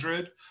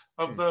 200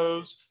 of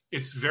those.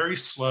 It's very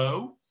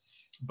slow,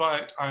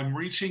 but I'm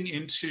reaching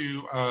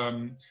into,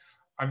 I'm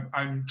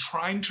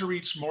trying to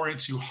reach more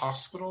into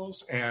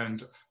hospitals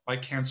and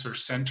like cancer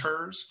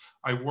centers.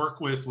 I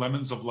work with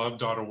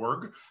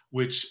lemonsoflove.org,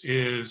 which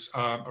is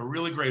a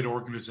really great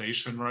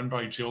organization run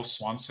by Jill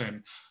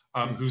Swanson,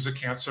 who's a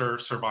cancer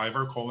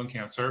survivor, colon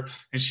cancer,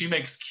 and she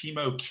makes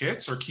chemo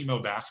kits or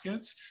chemo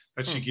baskets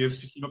that she gives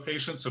to chemo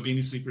patients. So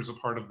Beanie Sleeper is a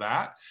part of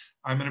that.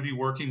 I'm going to be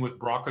working with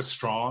Braca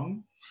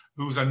Strong,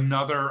 who's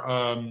another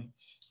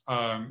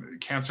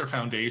cancer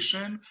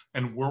foundation,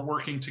 and we're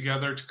working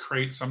together to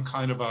create some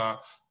kind of a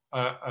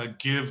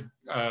give,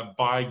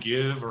 buy,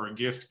 give, or a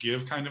gift,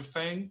 give kind of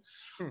thing.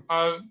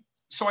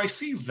 So I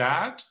see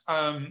that.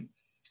 I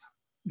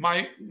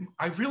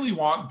really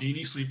want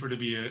Beanie Sleeper to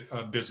be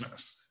a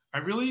business. I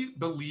really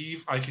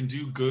believe I can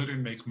do good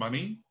and make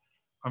money.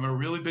 I'm a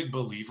really big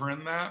believer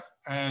in that.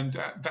 And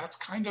that's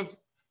kind of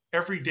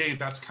every day,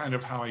 that's kind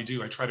of how I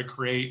do. I try to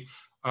create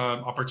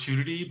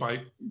opportunity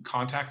by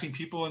contacting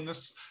people in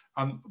this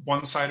on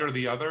one side or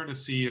the other to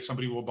see if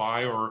somebody will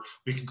buy or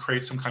we can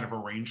create some kind of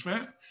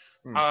arrangement.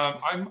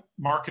 I'm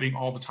marketing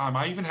all the time.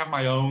 I even have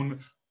my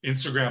own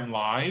Instagram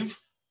Live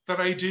that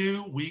I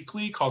do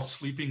weekly called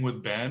Sleeping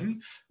with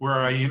Ben, where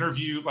I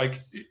interview like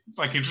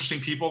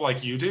interesting people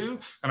like you do,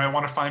 and I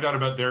want to find out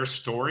about their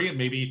story and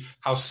maybe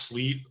how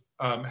sleep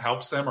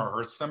helps them or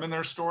hurts them in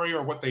their story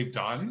or what they've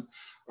done.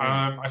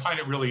 I find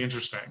it really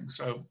interesting.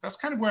 So that's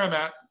kind of where I'm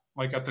at,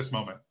 like at this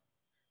moment.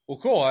 Well,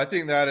 cool. I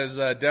think that is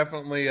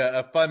definitely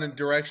a fun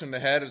direction to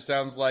head. It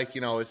sounds like,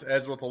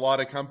 as with a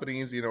lot of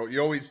companies,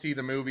 you always see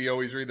the movie, you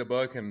always read the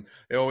book, and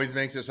it always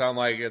makes it sound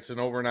like it's an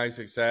overnight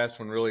success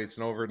when really it's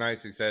an overnight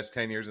success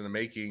 10 years in the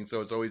making.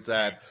 So it's always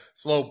that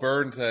slow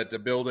burn to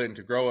build it and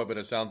to grow it, but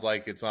it sounds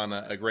like it's on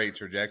a great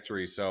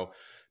trajectory. So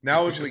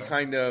now as we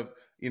kind of,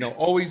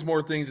 always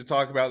more things to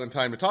talk about than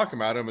time to talk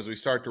about them. As we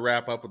start to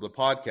wrap up with the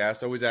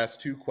podcast, I always ask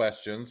 2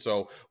 questions.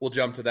 So we'll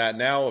jump to that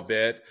now a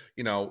bit.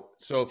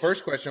 So the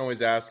first question I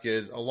always ask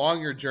is,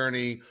 along your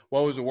journey,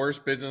 what was the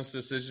worst business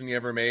decision you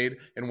ever made,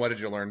 and what did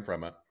you learn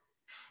from it?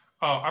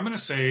 I'm going to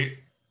say,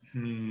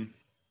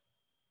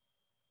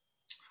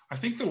 I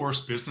think the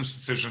worst business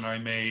decision I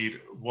made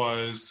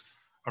was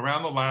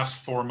around the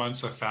last 4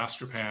 months of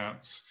Faster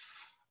Pants.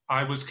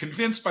 I was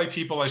convinced by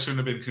people I shouldn't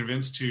have been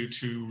convinced to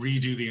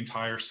redo the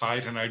entire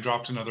site, and I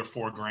dropped another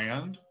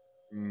 $4,000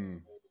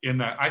 in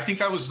that. I think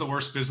that was the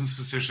worst business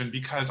decision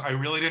because I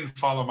really didn't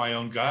follow my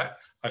own gut.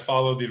 I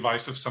followed the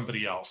advice of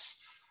somebody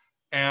else.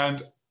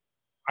 And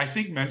I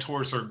think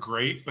mentors are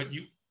great, but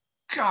you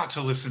got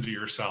to listen to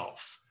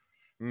yourself.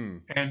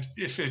 And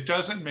if it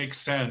doesn't make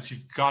sense,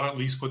 you've got to at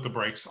least put the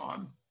brakes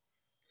on.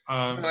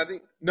 And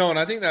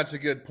I think that's a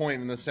good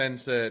point in the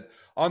sense that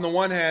on the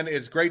one hand,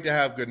 it's great to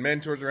have good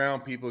mentors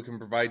around, people who can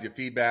provide you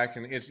feedback,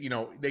 and it's,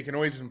 they can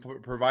always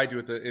provide you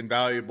with the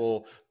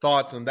invaluable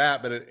thoughts on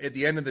that. But at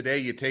the end of the day,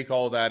 you take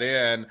all that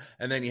in,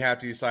 and then you have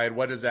to decide,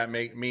 what does that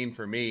mean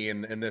for me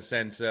in the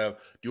sense of,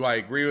 do I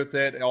agree with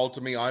it?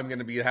 Ultimately, I'm going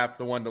to be half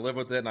the one to live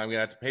with it, and I'm going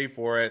to have to pay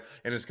for it,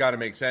 and it's got to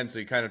make sense. So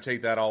you kind of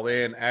take that all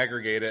in,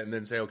 aggregate it, and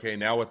then say, okay,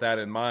 now with that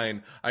in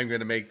mind, I'm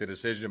going to make the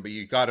decision. But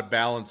you got to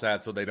balance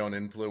that so they don't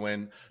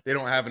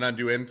have an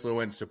undue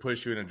influence to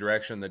push you in a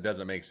direction that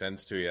doesn't make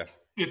sense to you.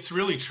 It's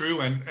really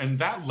true. And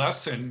that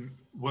lesson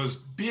was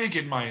big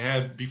in my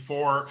head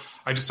before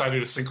I decided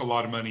to sink a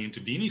lot of money into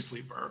Beanie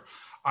Sleeper.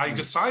 I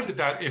decided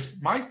that if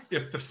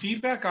the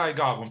feedback I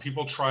got when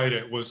people tried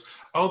it was,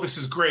 oh, this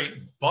is great,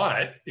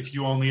 but if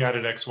you only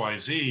added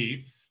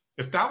XYZ,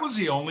 if that was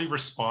the only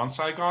response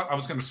I got, I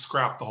was going to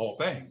scrap the whole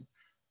thing.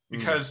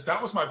 Because that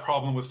was my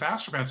problem with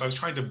Faster Pants. I was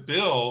trying to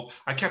build,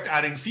 I kept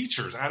adding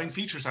features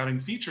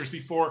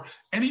before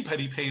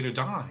anybody paid a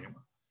dime.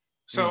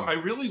 So I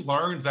really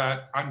learned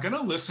that I'm going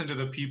to listen to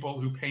the people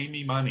who pay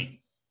me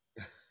money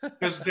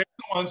because they're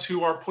the ones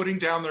who are putting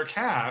down their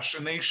cash,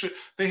 and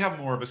they have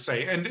more of a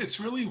say. And it's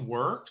really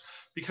worked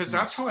because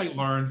that's how I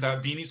learned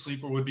that Beanie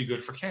Sleeper would be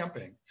good for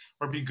camping,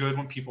 or be good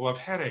when people have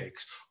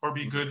headaches, or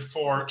be good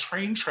for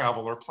train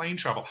travel or plane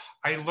travel.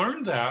 I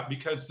learned that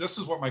because this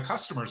is what my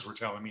customers were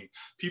telling me.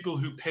 People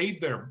who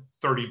paid their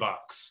 $30,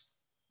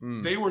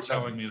 they were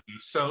telling me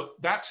this. So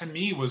that to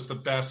me was the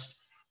best.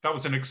 That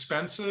was an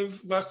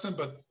expensive lesson,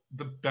 but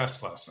the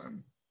best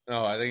lesson.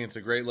 No, I think it's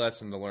a great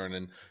lesson to learn.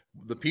 And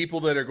the people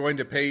that are going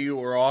to pay you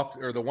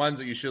are the ones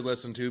that you should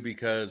listen to,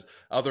 because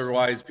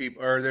otherwise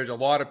there's a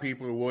lot of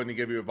people who wouldn't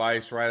give you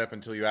advice right up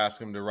until you ask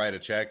them to write a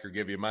check or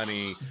give you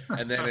money.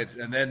 And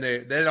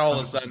then all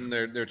of a sudden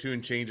their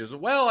tune changes.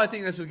 Well, I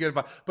think this is good,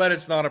 but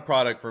it's not a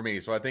product for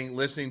me. So I think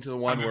listening to the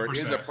one 100%. Where it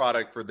is a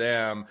product for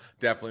them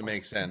definitely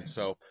makes sense.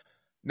 So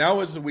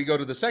now as we go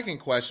to the second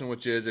question,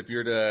 which is, if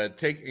you're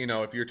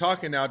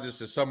talking now just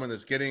to someone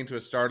that's getting into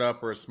a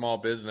startup or a small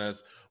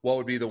business, what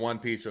would be the one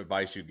piece of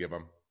advice you'd give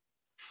them?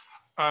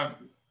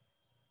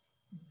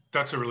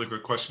 That's a really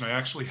good question. I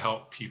actually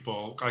help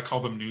people. I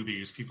call them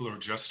newbies, people who are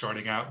just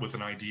starting out with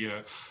an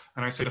idea.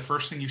 And I say the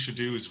first thing you should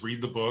do is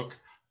read the book,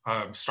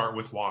 Start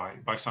With Why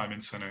by Simon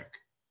Sinek.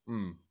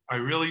 I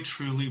really,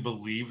 truly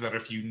believe that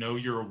if you know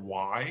your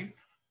why,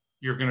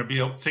 you're going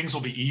to things will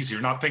be easier.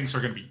 Not things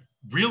are going to be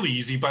really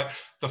easy, but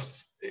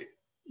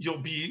you'll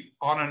be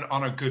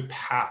on a good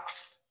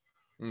path.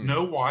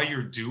 Know why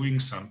you're doing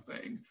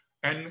something.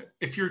 And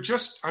if you're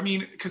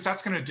because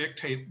that's going to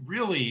dictate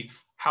really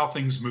how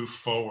things move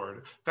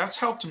forward. That's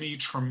helped me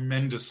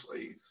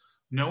tremendously.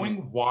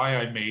 Knowing why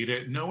I made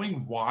it,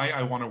 knowing why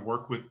I want to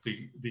work with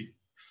the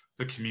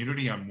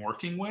community I'm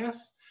working with,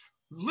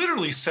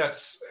 literally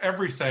sets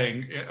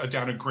everything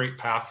down a great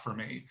path for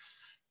me.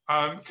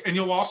 And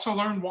you'll also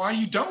learn why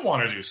you don't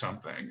want to do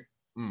something.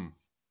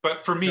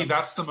 But for me,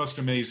 that's the most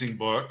amazing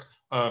book.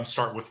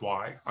 Start With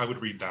Why. I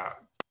would read that.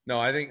 No,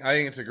 I think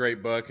it's a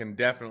great book, and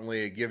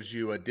definitely it gives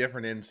you a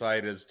different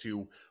insight as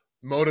to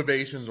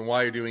motivations and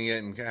why you're doing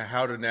it and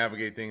how to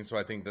navigate things. So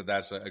I think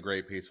that's a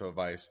great piece of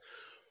advice.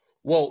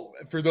 Well,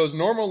 for those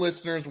normal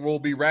listeners, we'll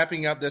be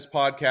wrapping up this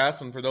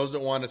podcast. And for those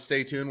that want to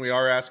stay tuned, we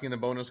are asking the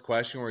bonus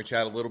question where we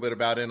chat a little bit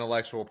about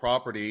intellectual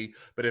property.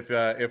 But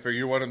if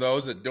you're one of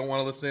those that don't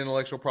want to listen to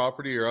intellectual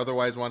property or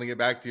otherwise want to get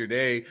back to your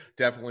day,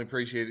 definitely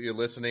appreciate you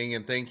listening.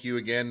 And thank you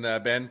again,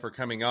 Ben, for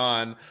coming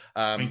on.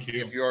 Thank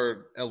you. If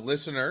you're a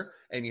listener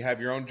and you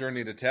have your own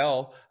journey to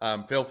tell,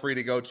 feel free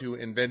to go to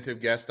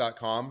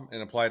inventiveguest.com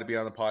and apply to be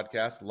on the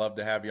podcast. Love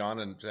to have you on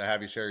and to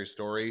have you share your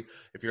story.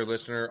 If you're a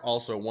listener,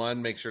 also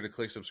make sure to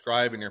click subscribe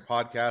in your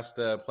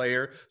podcast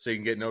player so you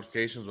can get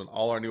notifications when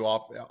all our new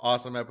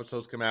awesome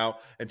episodes come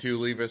out, and 2,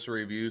 leave us a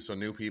review so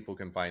new people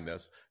can find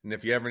us. And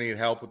if you ever need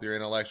help with your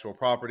intellectual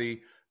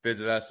property,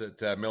 visit us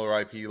at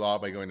Miller IP Law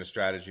by going to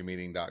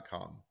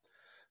strategymeeting.com.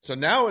 So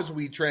now, as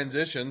we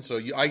transition, so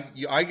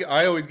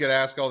I always get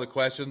asked all the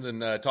questions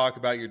and talk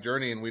about your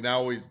journey, and we now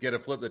always get to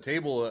flip the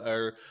table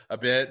a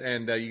bit,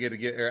 and you get to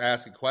get or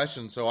ask a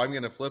question. So I'm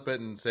going to flip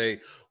it and say,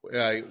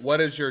 what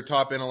is your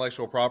top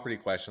intellectual property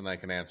question that I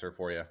can answer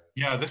for you?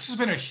 Yeah, this has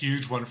been a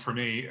huge one for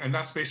me, and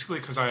that's basically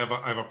because I have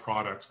a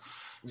product.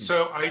 Mm.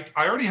 So I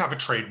already have a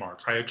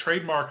trademark. I had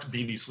trademarked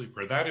Beanie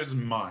Sleeper. That is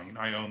mine.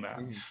 I own that.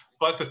 Mm.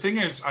 But the thing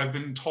is, I've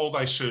been told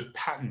I should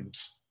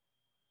patent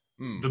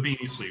Mm. the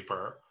Beanie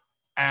Sleeper,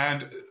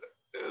 and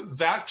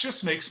that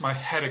just makes my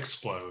head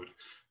explode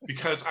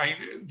because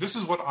this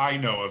is what I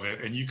know of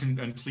it,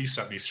 and please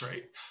set me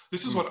straight.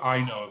 This is Mm. what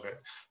I know of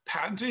it.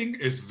 Patenting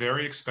is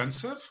very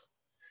expensive,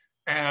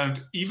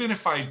 and even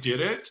if I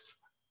did it,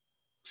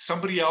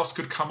 somebody else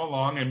could come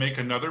along and make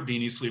another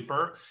Beanie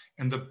Sleeper,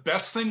 and the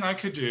best thing I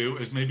could do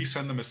is maybe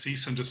send them a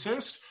cease and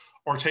desist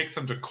or take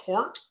them to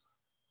court,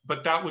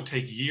 but that would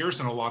take years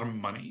and a lot of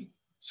money.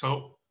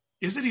 So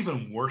is it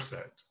even worth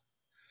it?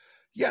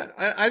 Yeah,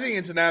 I think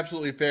it's an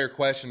absolutely fair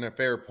question, a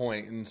fair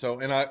point,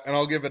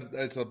 I'll give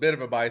it's a bit of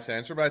a biased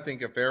answer, but I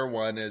think a fair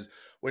one is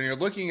when you're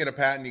looking at a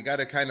patent, you got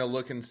to kind of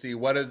look and see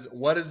what is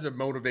the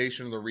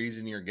motivation or the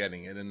reason you're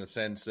getting it, in the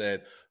sense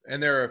that,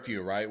 and there are a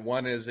few, right?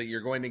 One is that you're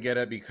going to get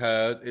it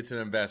because it's an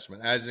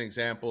investment. As an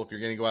example, if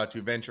you're going to go out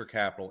to venture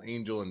capital,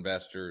 angel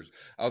investors,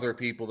 other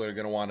people that are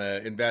going to want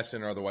to invest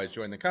in or otherwise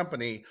join the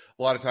company,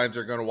 a lot of times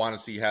they're going to want to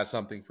see you have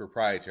something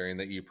proprietary and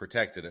that you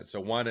protected it. So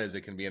one is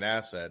it can be an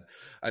asset.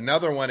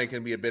 Another one, it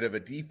can be a bit of a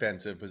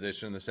defensive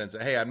position in the sense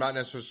that, hey, I'm not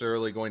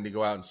necessarily going to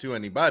go out and sue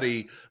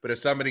anybody, but if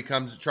somebody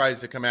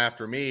tries to come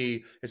after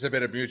me, it's a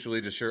bit of mutually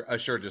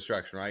assured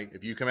destruction, right?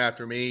 If you come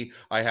after me,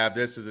 I have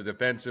this as a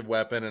defensive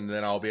weapon, and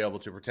then I'll be able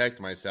to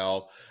protect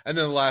myself. And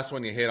then the last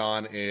one you hit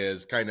on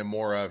is kind of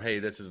more of, hey,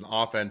 this is an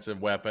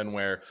offensive weapon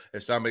where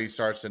if somebody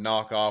starts to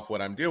knock off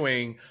what I'm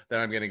doing,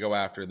 then I'm going to go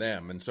after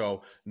them. And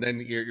so then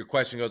your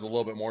question goes a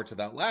little bit more to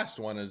that last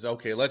one is,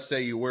 okay, let's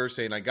say you were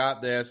saying, I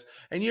got this,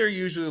 and you're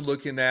usually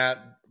looking at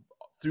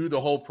through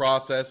the whole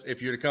process.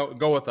 If you're to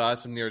go with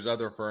us and there's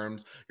other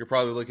firms, you're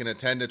probably looking at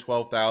 10 to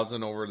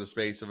 12,000 over the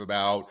space of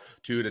about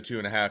 2 to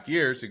 2.5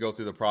 years to go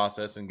through the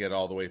process and get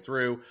all the way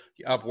through.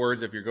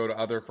 Upwards, if you go to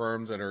other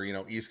firms that are,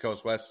 East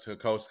Coast, West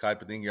Coast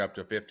type of thing, you're up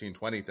to 15,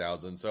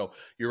 20,000. So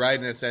you're right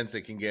in a sense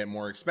it can get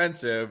more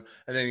expensive,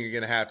 and then you're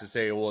going to have to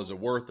say, well, is it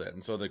worth it?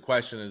 And so the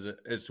question is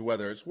as to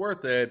whether it's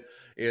worth it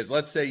is,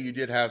 let's say you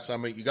did have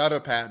somebody, you got a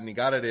patent, you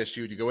got it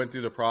issued, you go in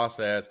through the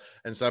process,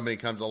 and somebody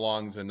comes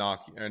along and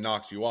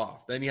knocks you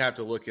off. Then you have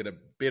to look at a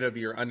bit of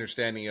your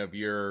understanding of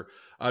your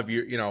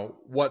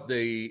what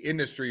the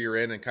industry you're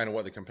in and kind of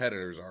what the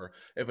competitors are.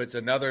 If it's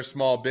another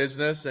small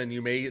business and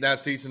you may, that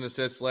cease and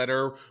desist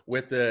letter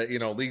with the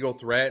legal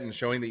threat and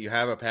showing that you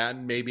have a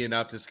patent may be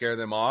enough to scare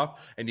them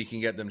off and you can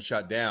get them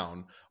shut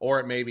down. Or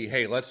it may be,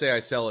 hey, let's say I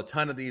sell a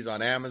ton of these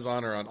on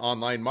Amazon or on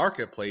online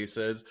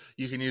marketplaces,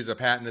 you can use a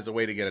patent as a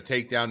way to get a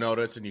takedown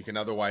notice, and you can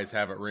otherwise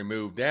have it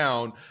removed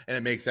down, and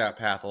it makes that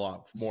path a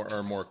lot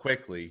more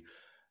quickly.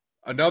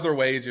 Another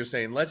way is you're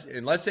saying, let's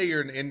say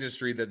you're in an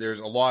industry that there's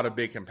a lot of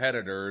big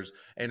competitors,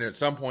 and at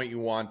some point you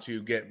want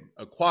to get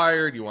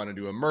acquired, you want to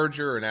do a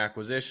merger, an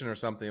acquisition, or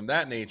something of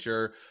that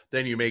nature,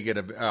 then you may get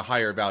a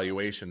higher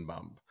valuation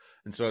bump.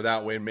 And so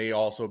that way may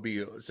also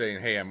be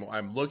saying, hey,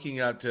 I'm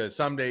looking up to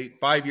someday,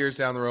 5 years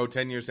down the road,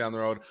 10 years down the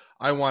road,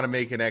 I want to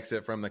make an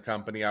exit from the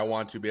company. I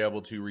want to be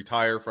able to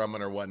retire from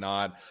it or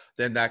whatnot.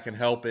 Then that can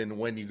help in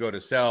when you go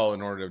to sell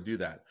in order to do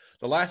that.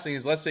 The last thing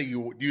is, let's say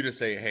you just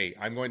say, hey,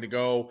 I'm going to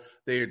go,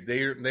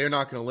 they're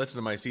not going to listen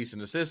to my cease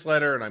and desist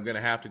letter, and I'm going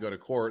to have to go to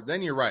court.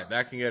 Then you're right.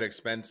 That can get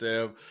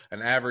expensive.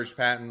 An average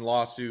patent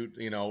lawsuit,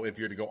 if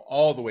you're to go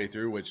all the way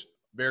through, which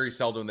very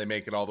seldom they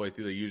make it all the way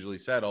through, they usually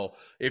settle.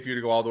 If you're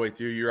to go all the way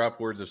through, you're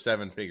upwards of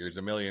seven figures,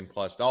 $1 million+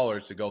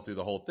 to go through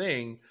the whole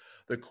thing.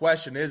 The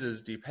question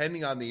is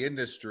depending on the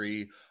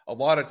industry, a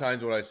lot of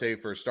times what I say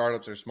for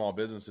startups or small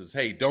businesses,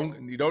 hey,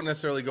 you don't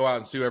necessarily go out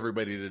and sue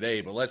everybody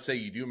today, but let's say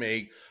you do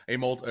make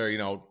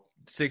a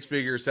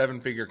six-figure,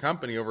 seven-figure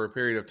company over a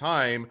period of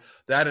time,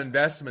 that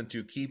investment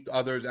to keep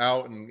others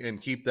out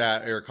and keep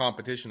that or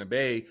competition at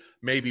bay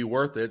may be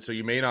worth it. So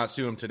you may not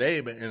sue them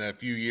today, but in a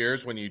few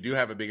years when you do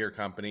have a bigger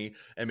company,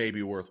 it may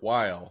be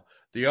worthwhile.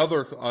 The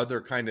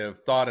other kind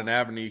of thought and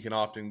avenue you can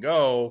often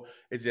go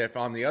is if,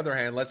 on the other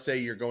hand, let's say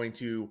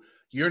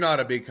you're not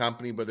a big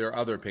company, but there are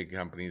other big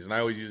companies. And I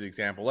always use the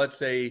example. Let's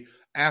say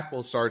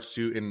Apple starts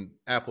to, and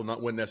Apple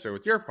wouldn't necessarily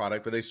with your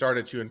product, but they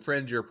started to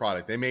infringe your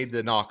product. They made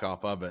the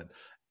knockoff of it.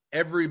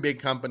 Every big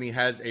company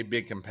has a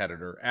big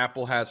competitor.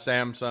 Apple has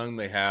Samsung,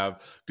 they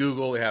have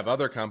Google, they have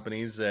other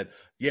companies that,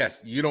 yes,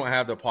 you don't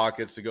have the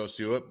pockets to go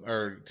sue it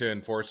or to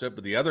enforce it,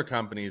 but the other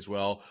companies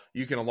will.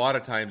 You can a lot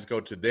of times go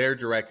to their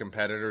direct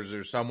competitors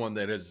or someone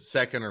that is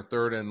second or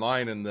third in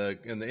line in the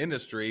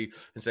industry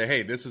and say,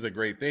 hey, this is a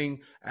great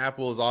thing.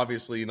 Apple is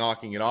obviously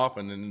knocking it off,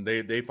 and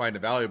they find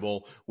it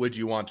valuable. Would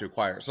you want to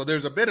acquire? So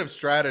there's a bit of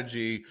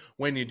strategy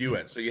when you do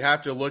it. So you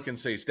have to look and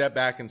say, step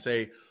back and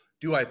say,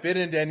 do I fit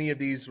into any of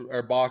these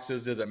or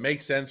boxes? Does it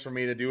make sense for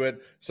me to do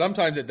it?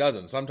 Sometimes it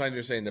doesn't. Sometimes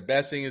you're saying the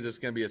best thing is it's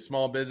going to be a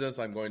small business.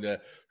 I'm going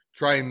to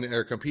try and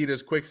or compete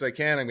as quick as I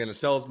can. I'm going to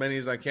sell as many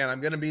as I can.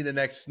 I'm going to be the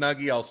next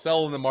Snuggie. I'll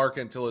sell in the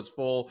market until it's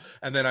full,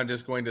 and then I'm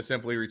just going to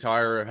simply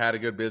retire. I've had a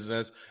good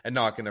business and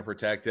not going to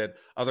protect it.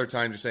 Other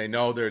times you're saying,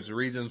 no, there's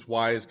reasons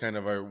why it's kind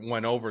of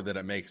went over that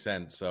it makes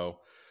sense. So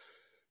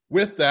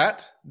with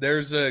that,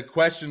 there's a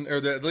question, or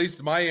at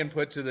least my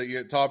input to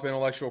the top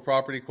intellectual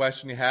property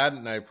question you had,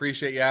 and I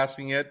appreciate you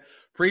asking it.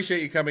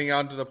 Appreciate you coming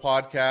on to the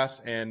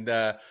podcast. And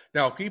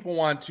now if people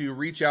want to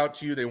reach out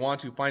to you, they want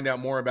to find out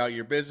more about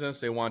your business,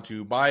 they want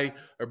to buy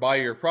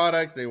your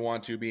product, they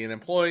want to be an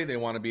employee, they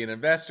want to be an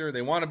investor,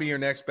 they want to be your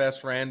next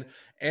best friend,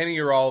 any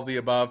or all of the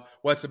above,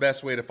 what's the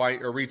best way to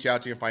find or reach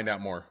out to you and find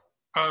out more?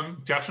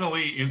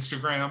 Definitely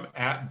Instagram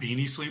at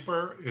Beanie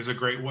Sleeper is a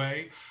great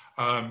way.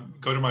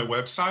 Go to my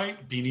website,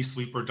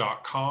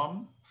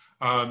 beaniesleeper.com.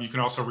 You can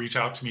also reach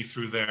out to me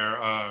through there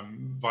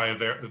via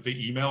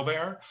the email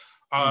there.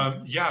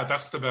 Yeah,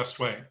 that's the best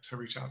way to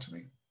reach out to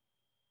me.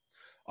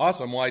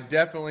 Awesome. Well, I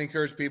definitely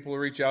encourage people to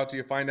reach out to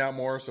you, find out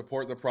more,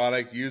 support the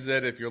product, use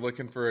it. If you're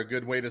looking for a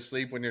good way to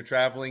sleep when you're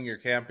traveling, you're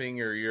camping,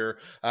 or you're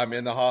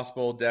in the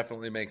hospital,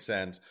 definitely makes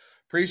sense.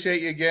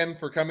 Appreciate you again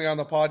for coming on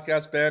the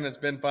podcast, Ben. It's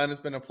been fun. It's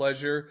been a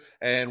pleasure,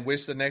 and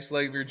wish the next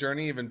leg of your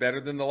journey even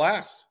better than the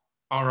last.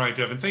 All right,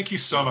 Devin. Thank you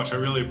so much. I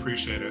really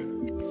appreciate it.